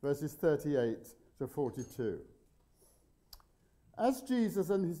 verses 38 to 42. As Jesus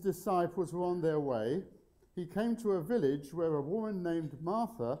and his disciples were on their way, he came to a village where a woman named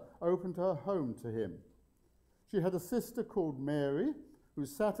Martha opened her home to him. She had a sister called Mary, who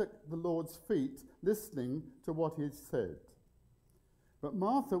sat at the Lord's feet listening to what he said. But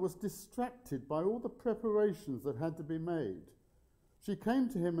Martha was distracted by all the preparations that had to be made. She came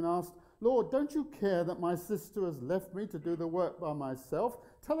to him and asked, "Lord, don't you care that my sister has left me to do the work by myself?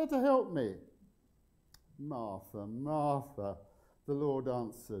 Tell her to help me." "Martha, Martha," the Lord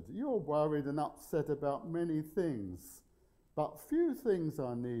answered, "you're worried and upset about many things, but few things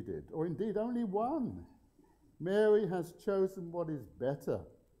are needed, or indeed only one. Mary has chosen what is better,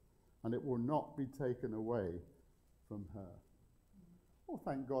 and it will not be taken away from her." Oh,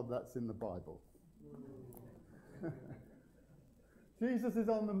 thank God that's in the Bible. Jesus is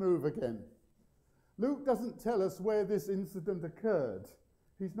on the move again. Luke doesn't tell us where this incident occurred.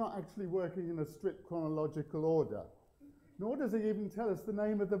 He's not actually working in a strict chronological order. Nor does he even tell us the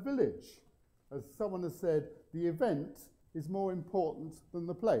name of the village. As someone has said, the event is more important than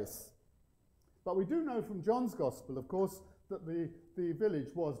the place. But we do know from John's Gospel, of course, that the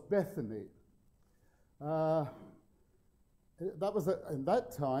village was Bethany. That was, in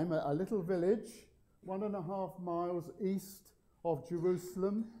that time, a little village 1.5 miles east of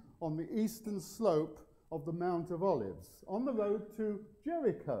Jerusalem on the eastern slope of the Mount of Olives, on the road to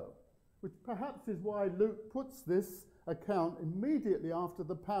Jericho, which perhaps is why Luke puts this account immediately after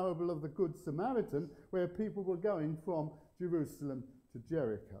the parable of the Good Samaritan, where people were going from Jerusalem to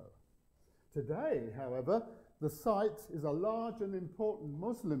Jericho. Today, however, the site is a large and important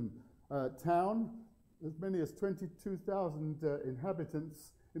Muslim town, as many as 22,000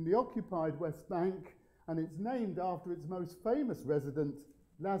 inhabitants in the occupied West Bank, and it's named after its most famous resident,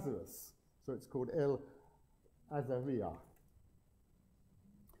 Lazarus. So it's called El Azariah.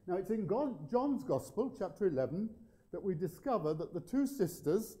 Now, it's in John's Gospel, chapter 11, that we discover that the two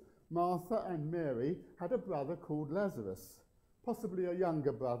sisters, Martha and Mary, had a brother called Lazarus, possibly a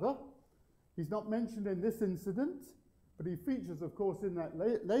younger brother. He's not mentioned in this incident, but he features, of course, in that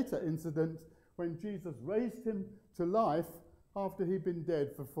later incident when Jesus raised him to life after he'd been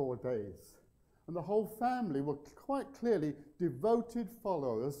dead for 4 days. And the whole family were quite clearly devoted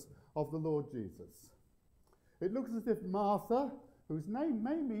followers of the Lord Jesus. It looks as if Martha, whose name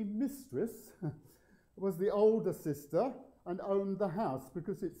may mean mistress, was the older sister and owned the house,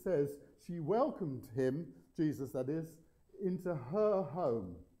 because it says she welcomed him, Jesus that is, into her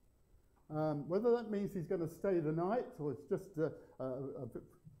home. Whether that means he's going to stay the night or it's just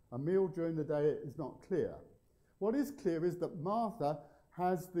a meal during the day is not clear. What is clear is that Martha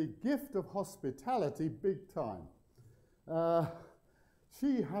has the gift of hospitality big time.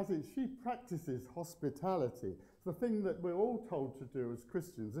 She has it. She practices hospitality. It's the thing that we're all told to do as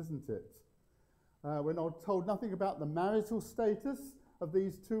Christians, isn't it? We're not told nothing about the marital status of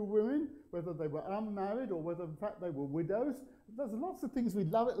these two women, whether they were unmarried or whether in fact they were widows. There's lots of things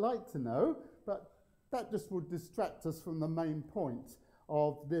we'd like to know, but that just would distract us from the main point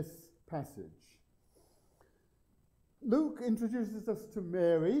of this passage. Luke introduces us to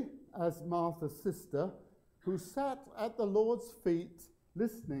Mary as Martha's sister, who sat at the Lord's feet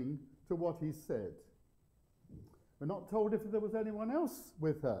listening to what he said. We're not told if there was anyone else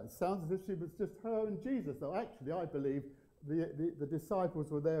with her. It sounds as if she was just her and Jesus, though actually I believe the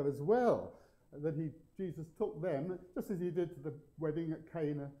disciples were there as well, that Jesus took them, just as he did to the wedding at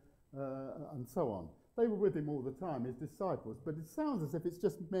Cana and so on. They were with him all the time, his disciples, but it sounds as if it's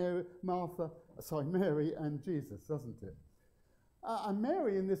just Mary and Jesus, doesn't it? And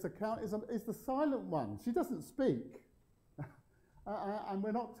Mary in this account is the silent one. She doesn't speak. And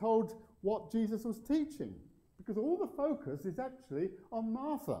we're not told what Jesus was teaching, because all the focus is actually on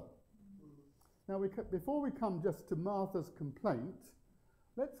Martha. Now, before we come just to Martha's complaint,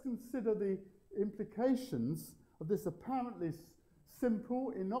 let's consider the implications of this apparently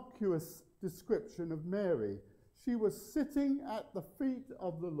simple, innocuous description of Mary. She was sitting at the feet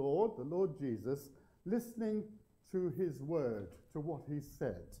of the Lord Jesus, listening to his word, to what he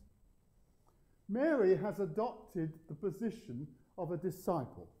said. Mary has adopted the position of a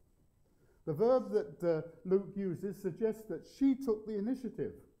disciple. The verb that Luke uses suggests that she took the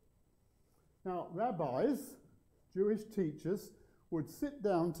initiative. Now, rabbis, Jewish teachers, would sit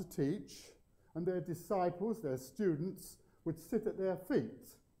down to teach, and their disciples, their students, would sit at their feet.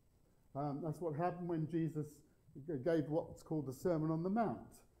 That's what happened when Jesus gave what's called the Sermon on the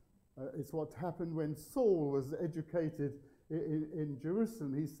Mount. It's what happened when Saul was educated in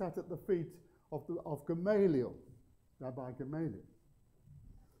Jerusalem. He sat at the feet of Gamaliel, Rabbi Gamaliel.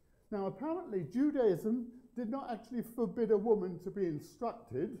 Now, apparently, Judaism did not actually forbid a woman to be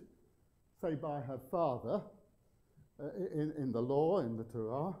instructed, say by her father, in the law, in the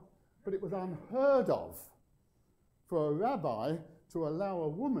Torah, but it was unheard of for a rabbi to allow a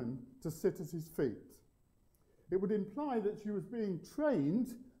woman to sit at his feet. It would imply that she was being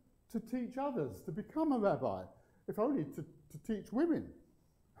trained to teach others, to become a rabbi, if only to teach women.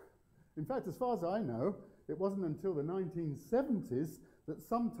 In fact, as far as I know, it wasn't until the 1970s that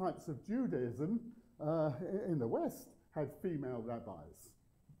some types of Judaism in the West had female rabbis.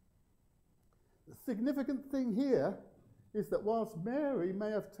 The significant thing here is that whilst Mary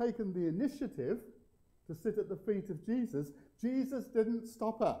may have taken the initiative to sit at the feet of Jesus, Jesus didn't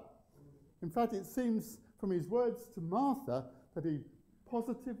stop her. In fact, it seems from his words to Martha that he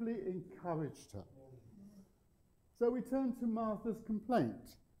positively encouraged her. So we turn to Martha's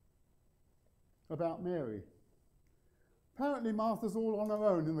complaint about Mary. Apparently Martha's all on her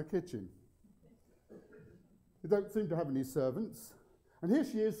own in the kitchen. They don't seem to have any servants. And here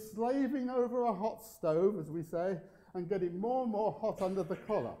she is slaving over a hot stove, as we say, and getting more and more hot under the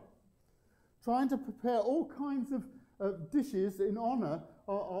collar, trying to prepare all kinds of dishes in honour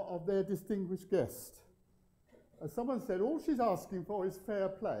of their distinguished guest. As someone said, all she's asking for is fair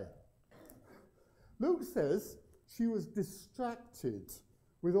play. Luke says she was distracted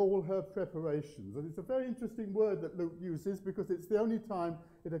with all her preparations. And it's a very interesting word that Luke uses because it's the only time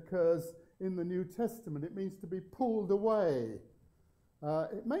it occurs in the New Testament. It means to be pulled away.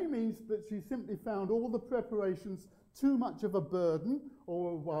 It may mean that she simply found all the preparations too much of a burden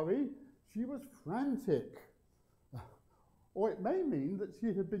or a worry. She was frantic. Or it may mean that she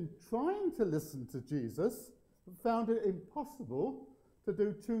had been trying to listen to Jesus, but found it impossible to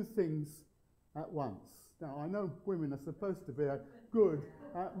do two things at once. Now, I know women are supposed to be good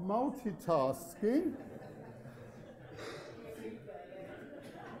at multitasking.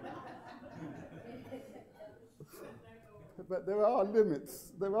 But there are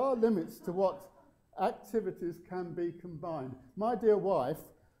limits. There are limits to what activities can be combined. My dear wife,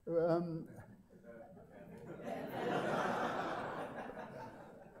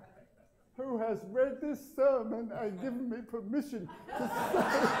 who has read this sermon and given me permission to say,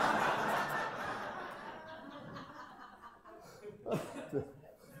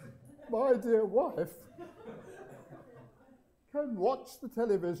 my dear wife can watch the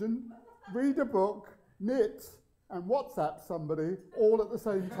television, read a book, knit, and WhatsApp somebody all at the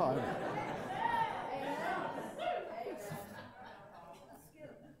same time.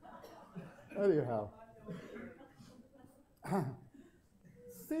 Anyhow,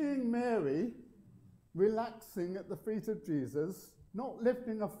 seeing Mary relaxing at the feet of Jesus, not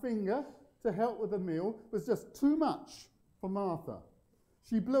lifting a finger to help with the meal was just too much for Martha.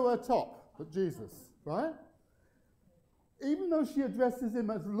 She blew her top at Jesus, right? Even though she addresses him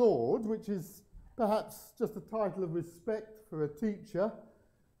as Lord, which is perhaps just a title of respect for a teacher,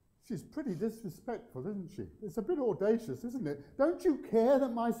 she's pretty disrespectful, isn't she? It's a bit audacious, isn't it? Don't you care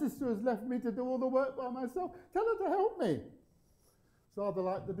that my sister has left me to do all the work by myself? Tell her to help me. It's rather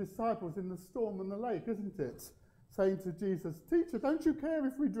like the disciples in the storm on the lake, isn't it? Saying to Jesus, Teacher, don't you care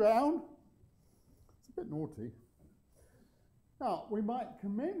if we drown? It's a bit naughty. Now, we might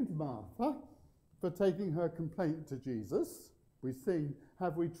commend Martha for taking her complaint to Jesus. We sing,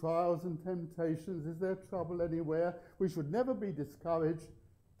 have we trials and temptations? Is there trouble anywhere? We should never be discouraged.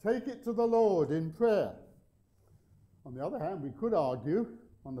 Take it to the Lord in prayer. On the other hand, we could argue,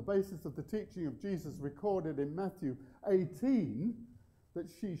 on the basis of the teaching of Jesus recorded in Matthew 18, that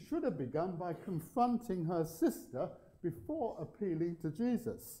she should have begun by confronting her sister before appealing to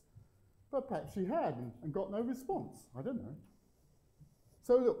Jesus. But perhaps she had and got no response. I don't know.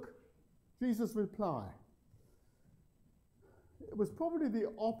 So look, Jesus' reply. It was probably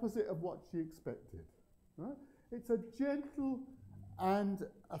the opposite of what she expected. Right? It's a gentle and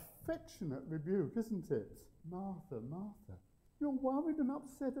affectionate rebuke, isn't it? Martha, Martha, you're worried and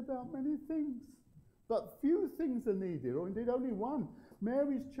upset about many things. But few things are needed, or indeed only one.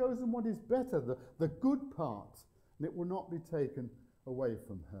 Mary's chosen what is better, the good part, and it will not be taken away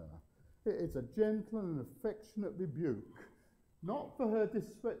from her. It's a gentle and affectionate rebuke, not for her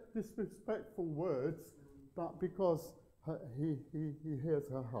disrespectful words, but because he hears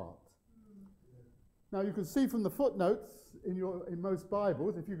her heart. Now you can see from the footnotes in most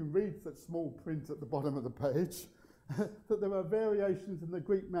Bibles, if you can read such small print at the bottom of the page, that there are variations in the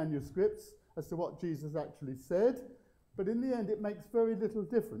Greek manuscripts as to what Jesus actually said, but in the end it makes very little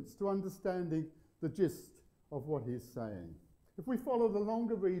difference to understanding the gist of what he's saying. If we follow the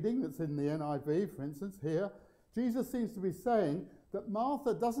longer reading that's in the NIV, for instance, here, Jesus seems to be saying that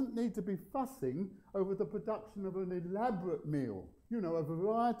Martha doesn't need to be fussing over the production of an elaborate meal, a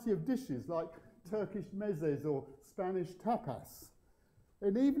variety of dishes like Turkish mezes or Spanish tapas.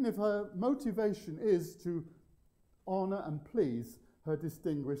 And even if her motivation is to honour and please her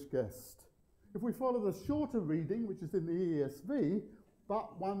distinguished guest. If we follow the shorter reading, which is in the ESV,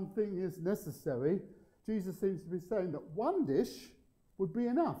 but one thing is necessary, Jesus seems to be saying that one dish would be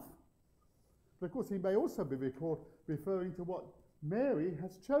enough. But of course he may also be referring to what Mary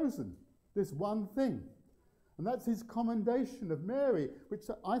has chosen, this one thing. And that's his commendation of Mary, which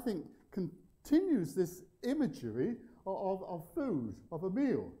I think continues this imagery of food, of a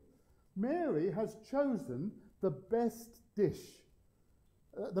meal. Mary has chosen the best dish.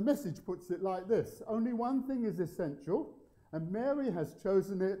 The Message puts it like this: only one thing is essential, and Mary has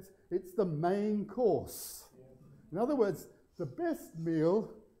chosen it. It's the main course. In other words, the best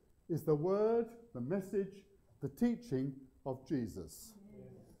meal is the word, the message, the teaching of Jesus.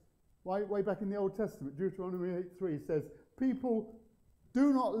 Way back in the Old Testament, Deuteronomy 8:3 says, people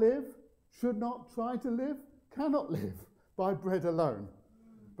do not live, should not try to live, cannot live by bread alone,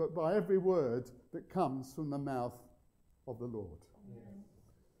 but by every word that comes from the mouth of the Lord.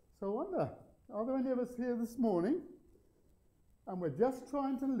 So I wonder, are there any of us here this morning and we're just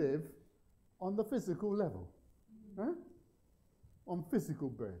trying to live on the physical level? On physical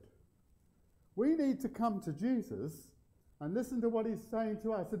bread. We need to come to Jesus and listen to what he's saying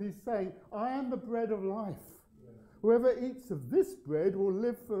to us. And he's saying, I am the bread of life. Whoever eats of this bread will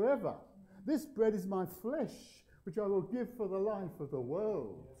live forever. This bread is my flesh, which I will give for the life of the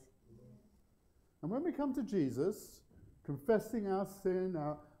world. And when we come to Jesus, confessing our sin,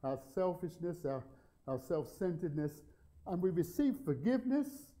 our selfishness, our self-centeredness, and we receive forgiveness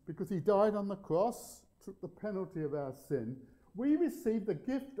because he died on the cross, took the penalty of our sin, we receive the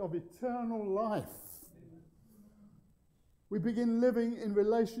gift of eternal life. We begin living in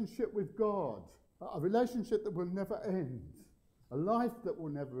relationship with God, a relationship that will never end, a life that will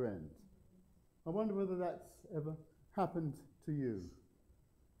never end. I wonder whether that's ever happened to you.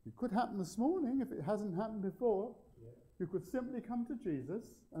 It could happen this morning if it hasn't happened before. You could simply come to Jesus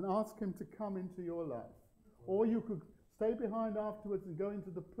and ask him to come into your life. Or you could stay behind afterwards and go into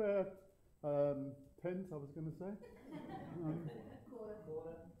the prayer tent, I was going to say.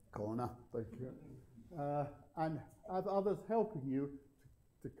 Corner, thank you. And have others helping you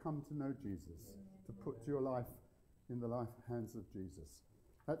to come to know Jesus, to put your life in the hands of Jesus.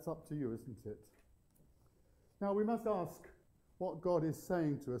 That's up to you, isn't it? Now we must ask what God is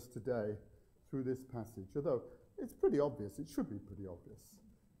saying to us today through this passage, although it's pretty obvious, it should be pretty obvious.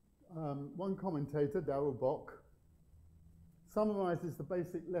 One commentator, Darrell Bock, summarizes the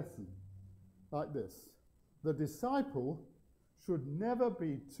basic lesson like this: the disciple should never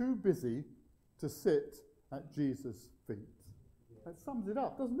be too busy to sit at Jesus' feet. That sums it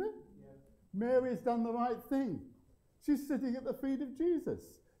up, doesn't it? Mary's done the right thing. She's sitting at the feet of Jesus.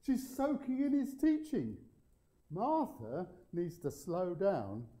 She's soaking in his teaching. Martha needs to slow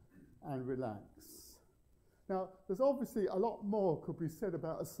down and relax. Now, there's obviously a lot more could be said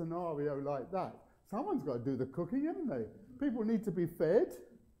about a scenario like that. Someone's got to do the cooking, haven't they? People need to be fed.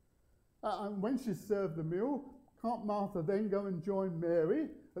 And when she's served the meal, can't Martha then go and join Mary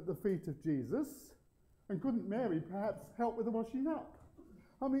at the feet of Jesus? And couldn't Mary perhaps help with the washing up?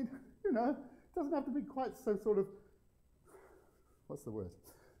 I mean, you know, it doesn't have to be quite so sort of, what's the word?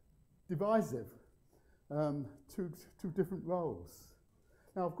 Divisive. Two different roles.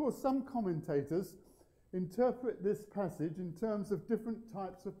 Now, of course, some commentators interpret this passage in terms of different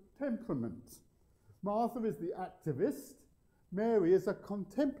types of temperament. Martha is the activist. Mary is a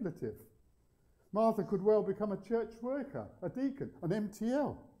contemplative. Martha could well become a church worker, a deacon, an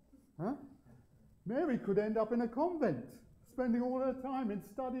MTL. Huh? Mary could end up in a convent, spending all her time in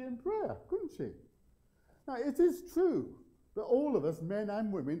study and prayer, couldn't she? Now, it is true that all of us, men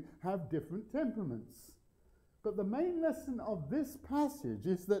and women, have different temperaments. But the main lesson of this passage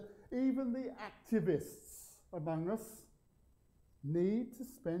is that even the activists among us need to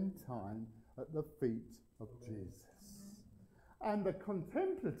spend time at the feet of Jesus. And the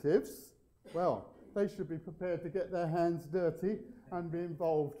contemplatives, well, they should be prepared to get their hands dirty and be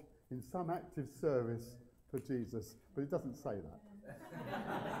involved in some active service for Jesus. But it doesn't say that.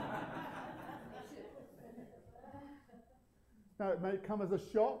 Now, it may come as a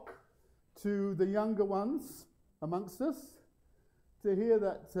shock to the younger ones amongst us to hear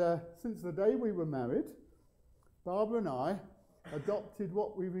that since the day we were married, Barbara and I adopted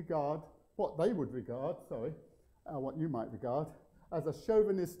what you might regard as a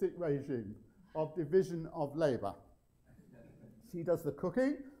chauvinistic regime of division of labour. She does the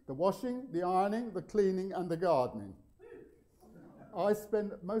cooking, the washing, the ironing, the cleaning and the gardening. I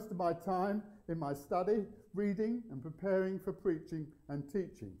spend most of my time in my study, reading and preparing for preaching and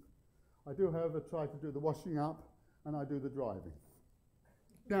teaching. I do, however, try to do the washing up and I do the driving.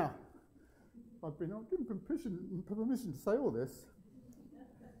 Now, I've been given permission to say all this.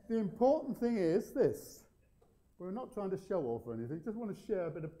 The important thing is this. We're not trying to show off or anything, just want to share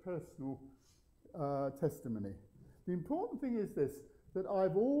a bit of personal testimony. The important thing is this, that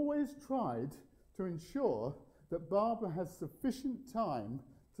I've always tried to ensure that Barbara has sufficient time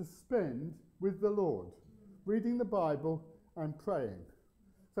to spend with the Lord, reading the Bible and praying.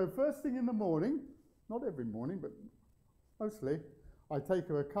 So first thing in the morning, not every morning, but mostly, I take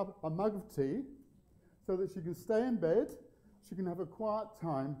her a mug of tea so that she can stay in bed, she can have a quiet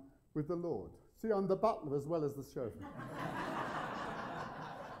time with the Lord. See, I'm the butler as well as the chauffeur.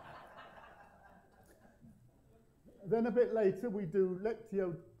 Then a bit later, we do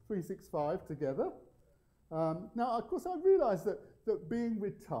Lectio 365 together. Now, of course, I realise that being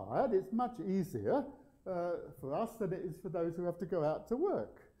retired, it's much easier for us than it is for those who have to go out to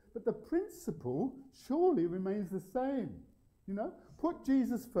work. But the principle surely remains the same. You know, put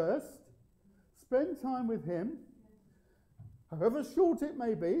Jesus first, spend time with him, however short it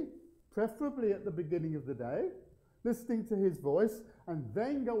may be, preferably at the beginning of the day, listening to his voice, and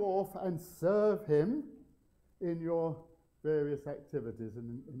then go off and serve him in your various activities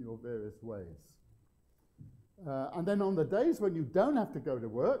and in your various ways. And then on the days when you don't have to go to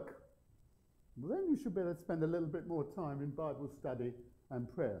work, well, then you should be able to spend a little bit more time in Bible study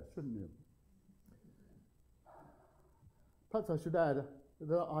and prayer, shouldn't you? Perhaps I should add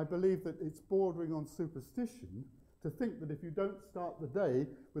that I believe that it's bordering on superstition to think that if you don't start the day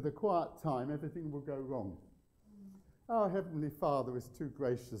with a quiet time, everything will go wrong. Our Heavenly Father is too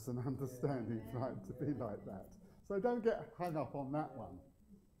gracious and understanding to be like that. So don't get hung up on that one.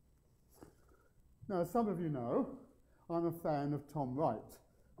 Now, as some of you know, I'm a fan of Tom Wright,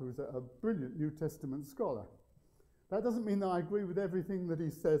 who's a brilliant New Testament scholar. That doesn't mean that I agree with everything that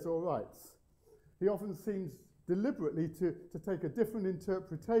he says or writes. He often seems deliberately to take a different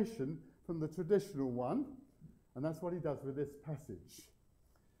interpretation from the traditional one, and that's what he does with this passage.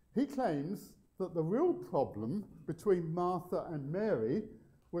 He claims that the real problem between Martha and Mary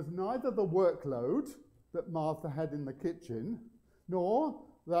was neither the workload that Martha had in the kitchen, nor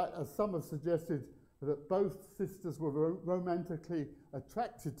that, as some have suggested, that both sisters were romantically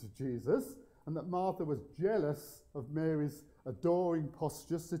attracted to Jesus, and that Martha was jealous of Mary's adoring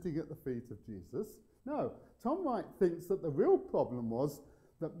posture sitting at the feet of Jesus. No, Tom Wright thinks that the real problem was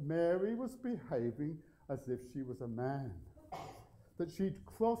that Mary was behaving as if she was a man, that she'd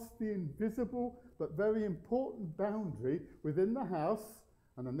crossed the invisible but very important boundary within the house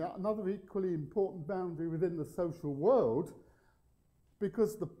and another equally important boundary within the social world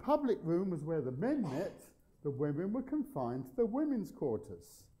because the public room was where the men met, the women were confined to the women's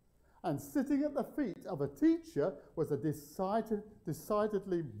quarters. And sitting at the feet of a teacher was a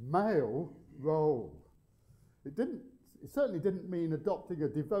decidedly male role. It certainly didn't mean adopting a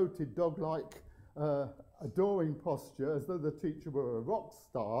devoted dog-like adoring posture as though the teacher were a rock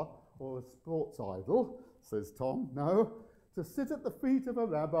star or a sports idol, says Tom. No, to sit at the feet of a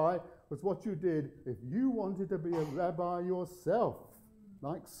rabbi was what you did if you wanted to be a rabbi yourself,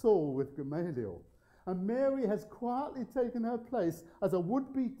 like Saul with Gamaliel. And Mary has quietly taken her place as a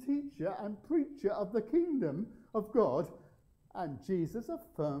would-be teacher and preacher of the kingdom of God, and Jesus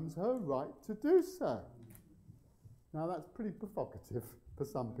affirms her right to do so. Now that's pretty provocative for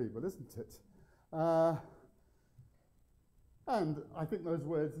some people, isn't it? And I think those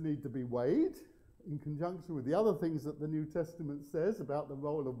words need to be weighed in conjunction with the other things that the New Testament says about the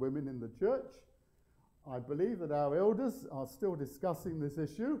role of women in the church. I believe that our elders are still discussing this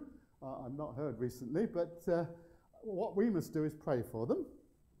issue. I've not heard recently, but what we must do is pray for them,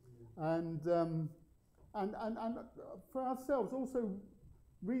 and for ourselves also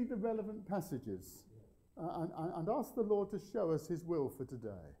read the relevant passages and ask the Lord to show us His will for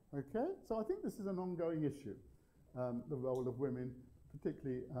today. Okay, so I think this is an ongoing issue, the role of women,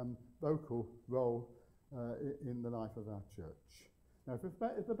 particularly vocal role in the life of our church. Now,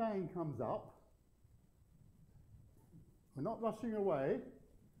 if the band comes up, we're not rushing away.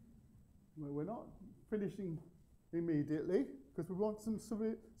 We're not finishing immediately because we want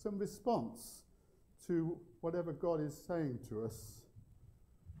some response to whatever God is saying to us.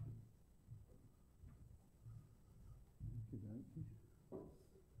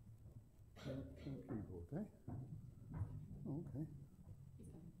 Keyboard, eh? Oh, okay.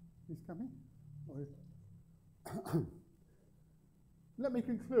 He's coming? Let me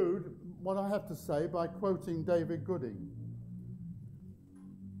conclude what I have to say by quoting David Gooding.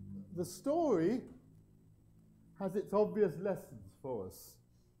 The story has its obvious lessons for us.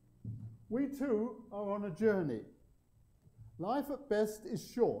 We too are on a journey. Life at best is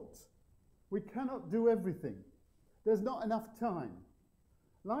short. We cannot do everything. There's not enough time.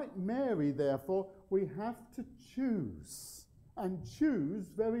 Like Mary, therefore, we have to choose, and choose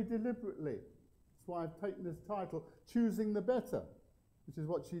very deliberately. That's why I've taken this title, Choosing the Better, which is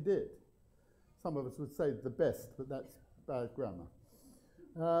what she did. Some of us would say the best, but that's bad grammar.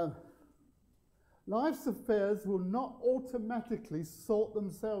 Life's affairs will not automatically sort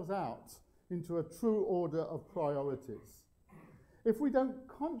themselves out into a true order of priorities. If we don't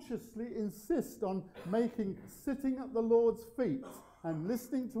consciously insist on making sitting at the Lord's feet and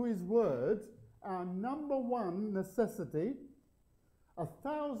listening to His word our number one necessity,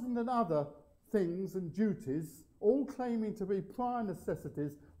 1,000 other things and duties, all claiming to be prior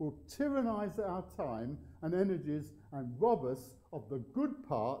necessities, will tyrannize our time and energies and rob us of the good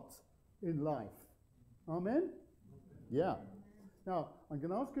part in life. Amen? Yeah. Now, I'm going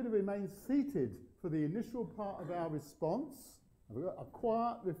to ask you to remain seated for the initial part of our response. We've got a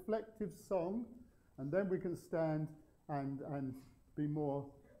quiet, reflective song, and then we can stand and be more,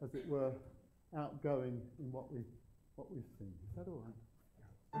 as it were, outgoing in what we sing. Is that all right?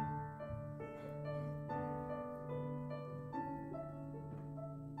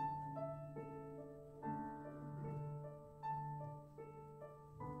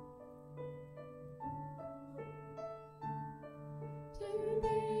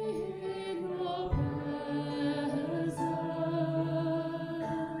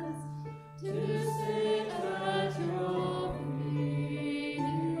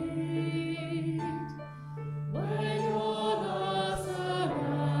 When your love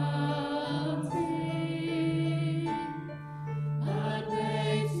surrounds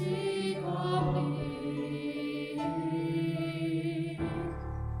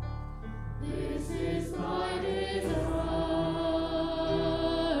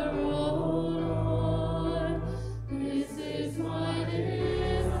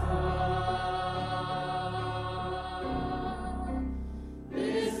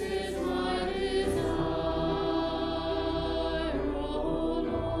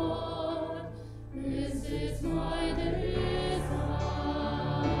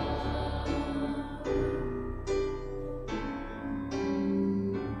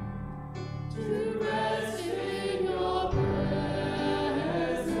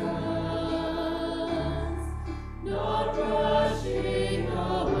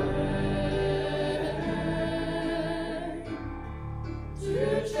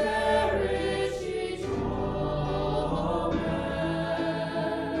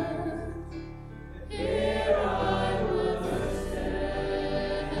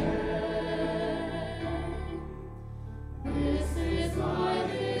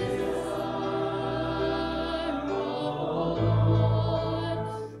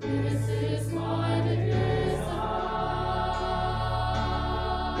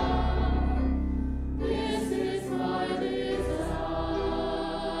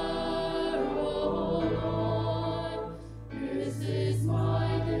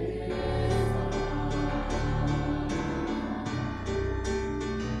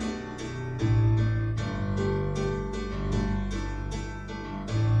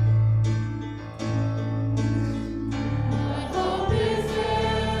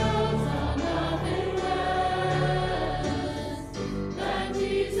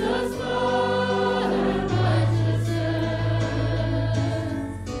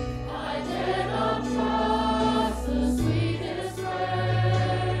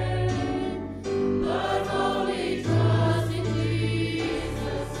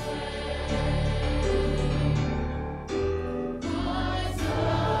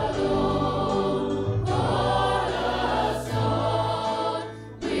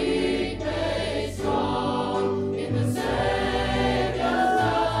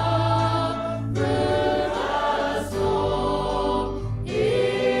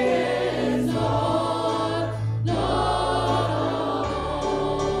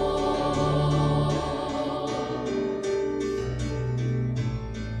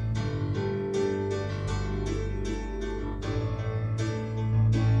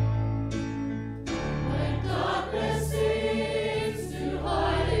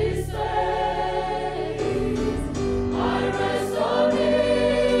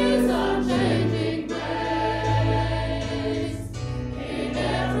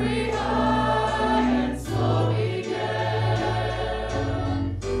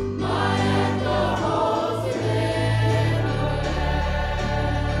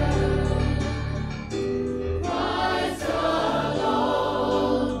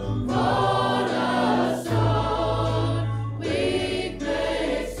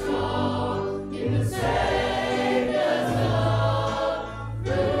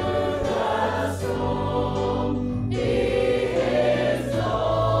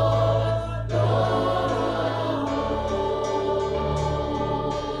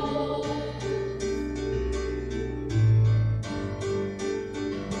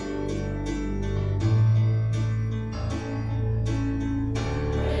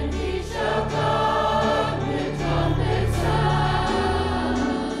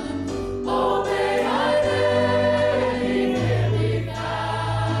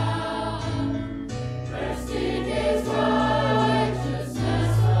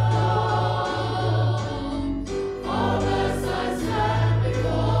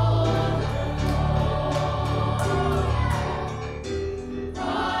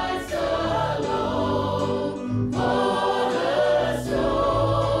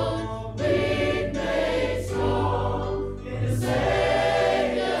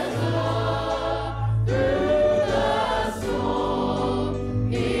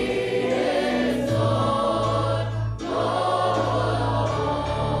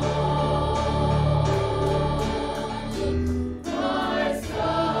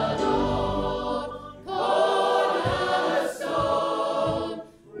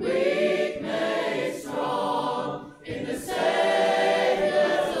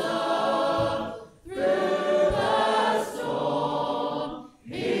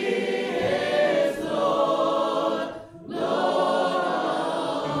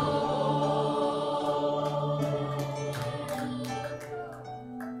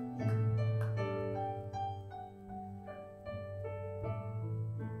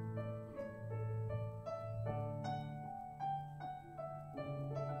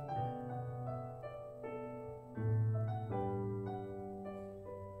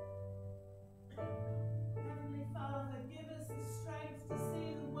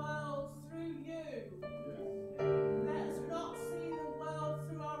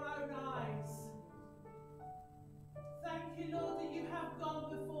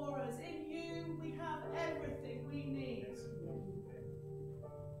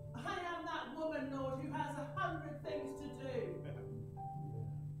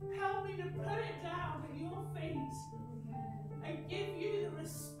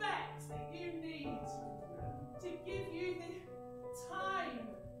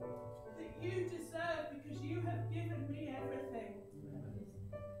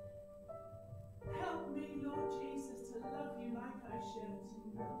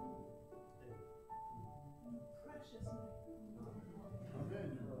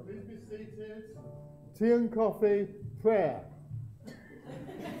Tea and coffee, prayer.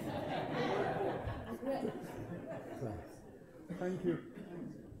 Thank you.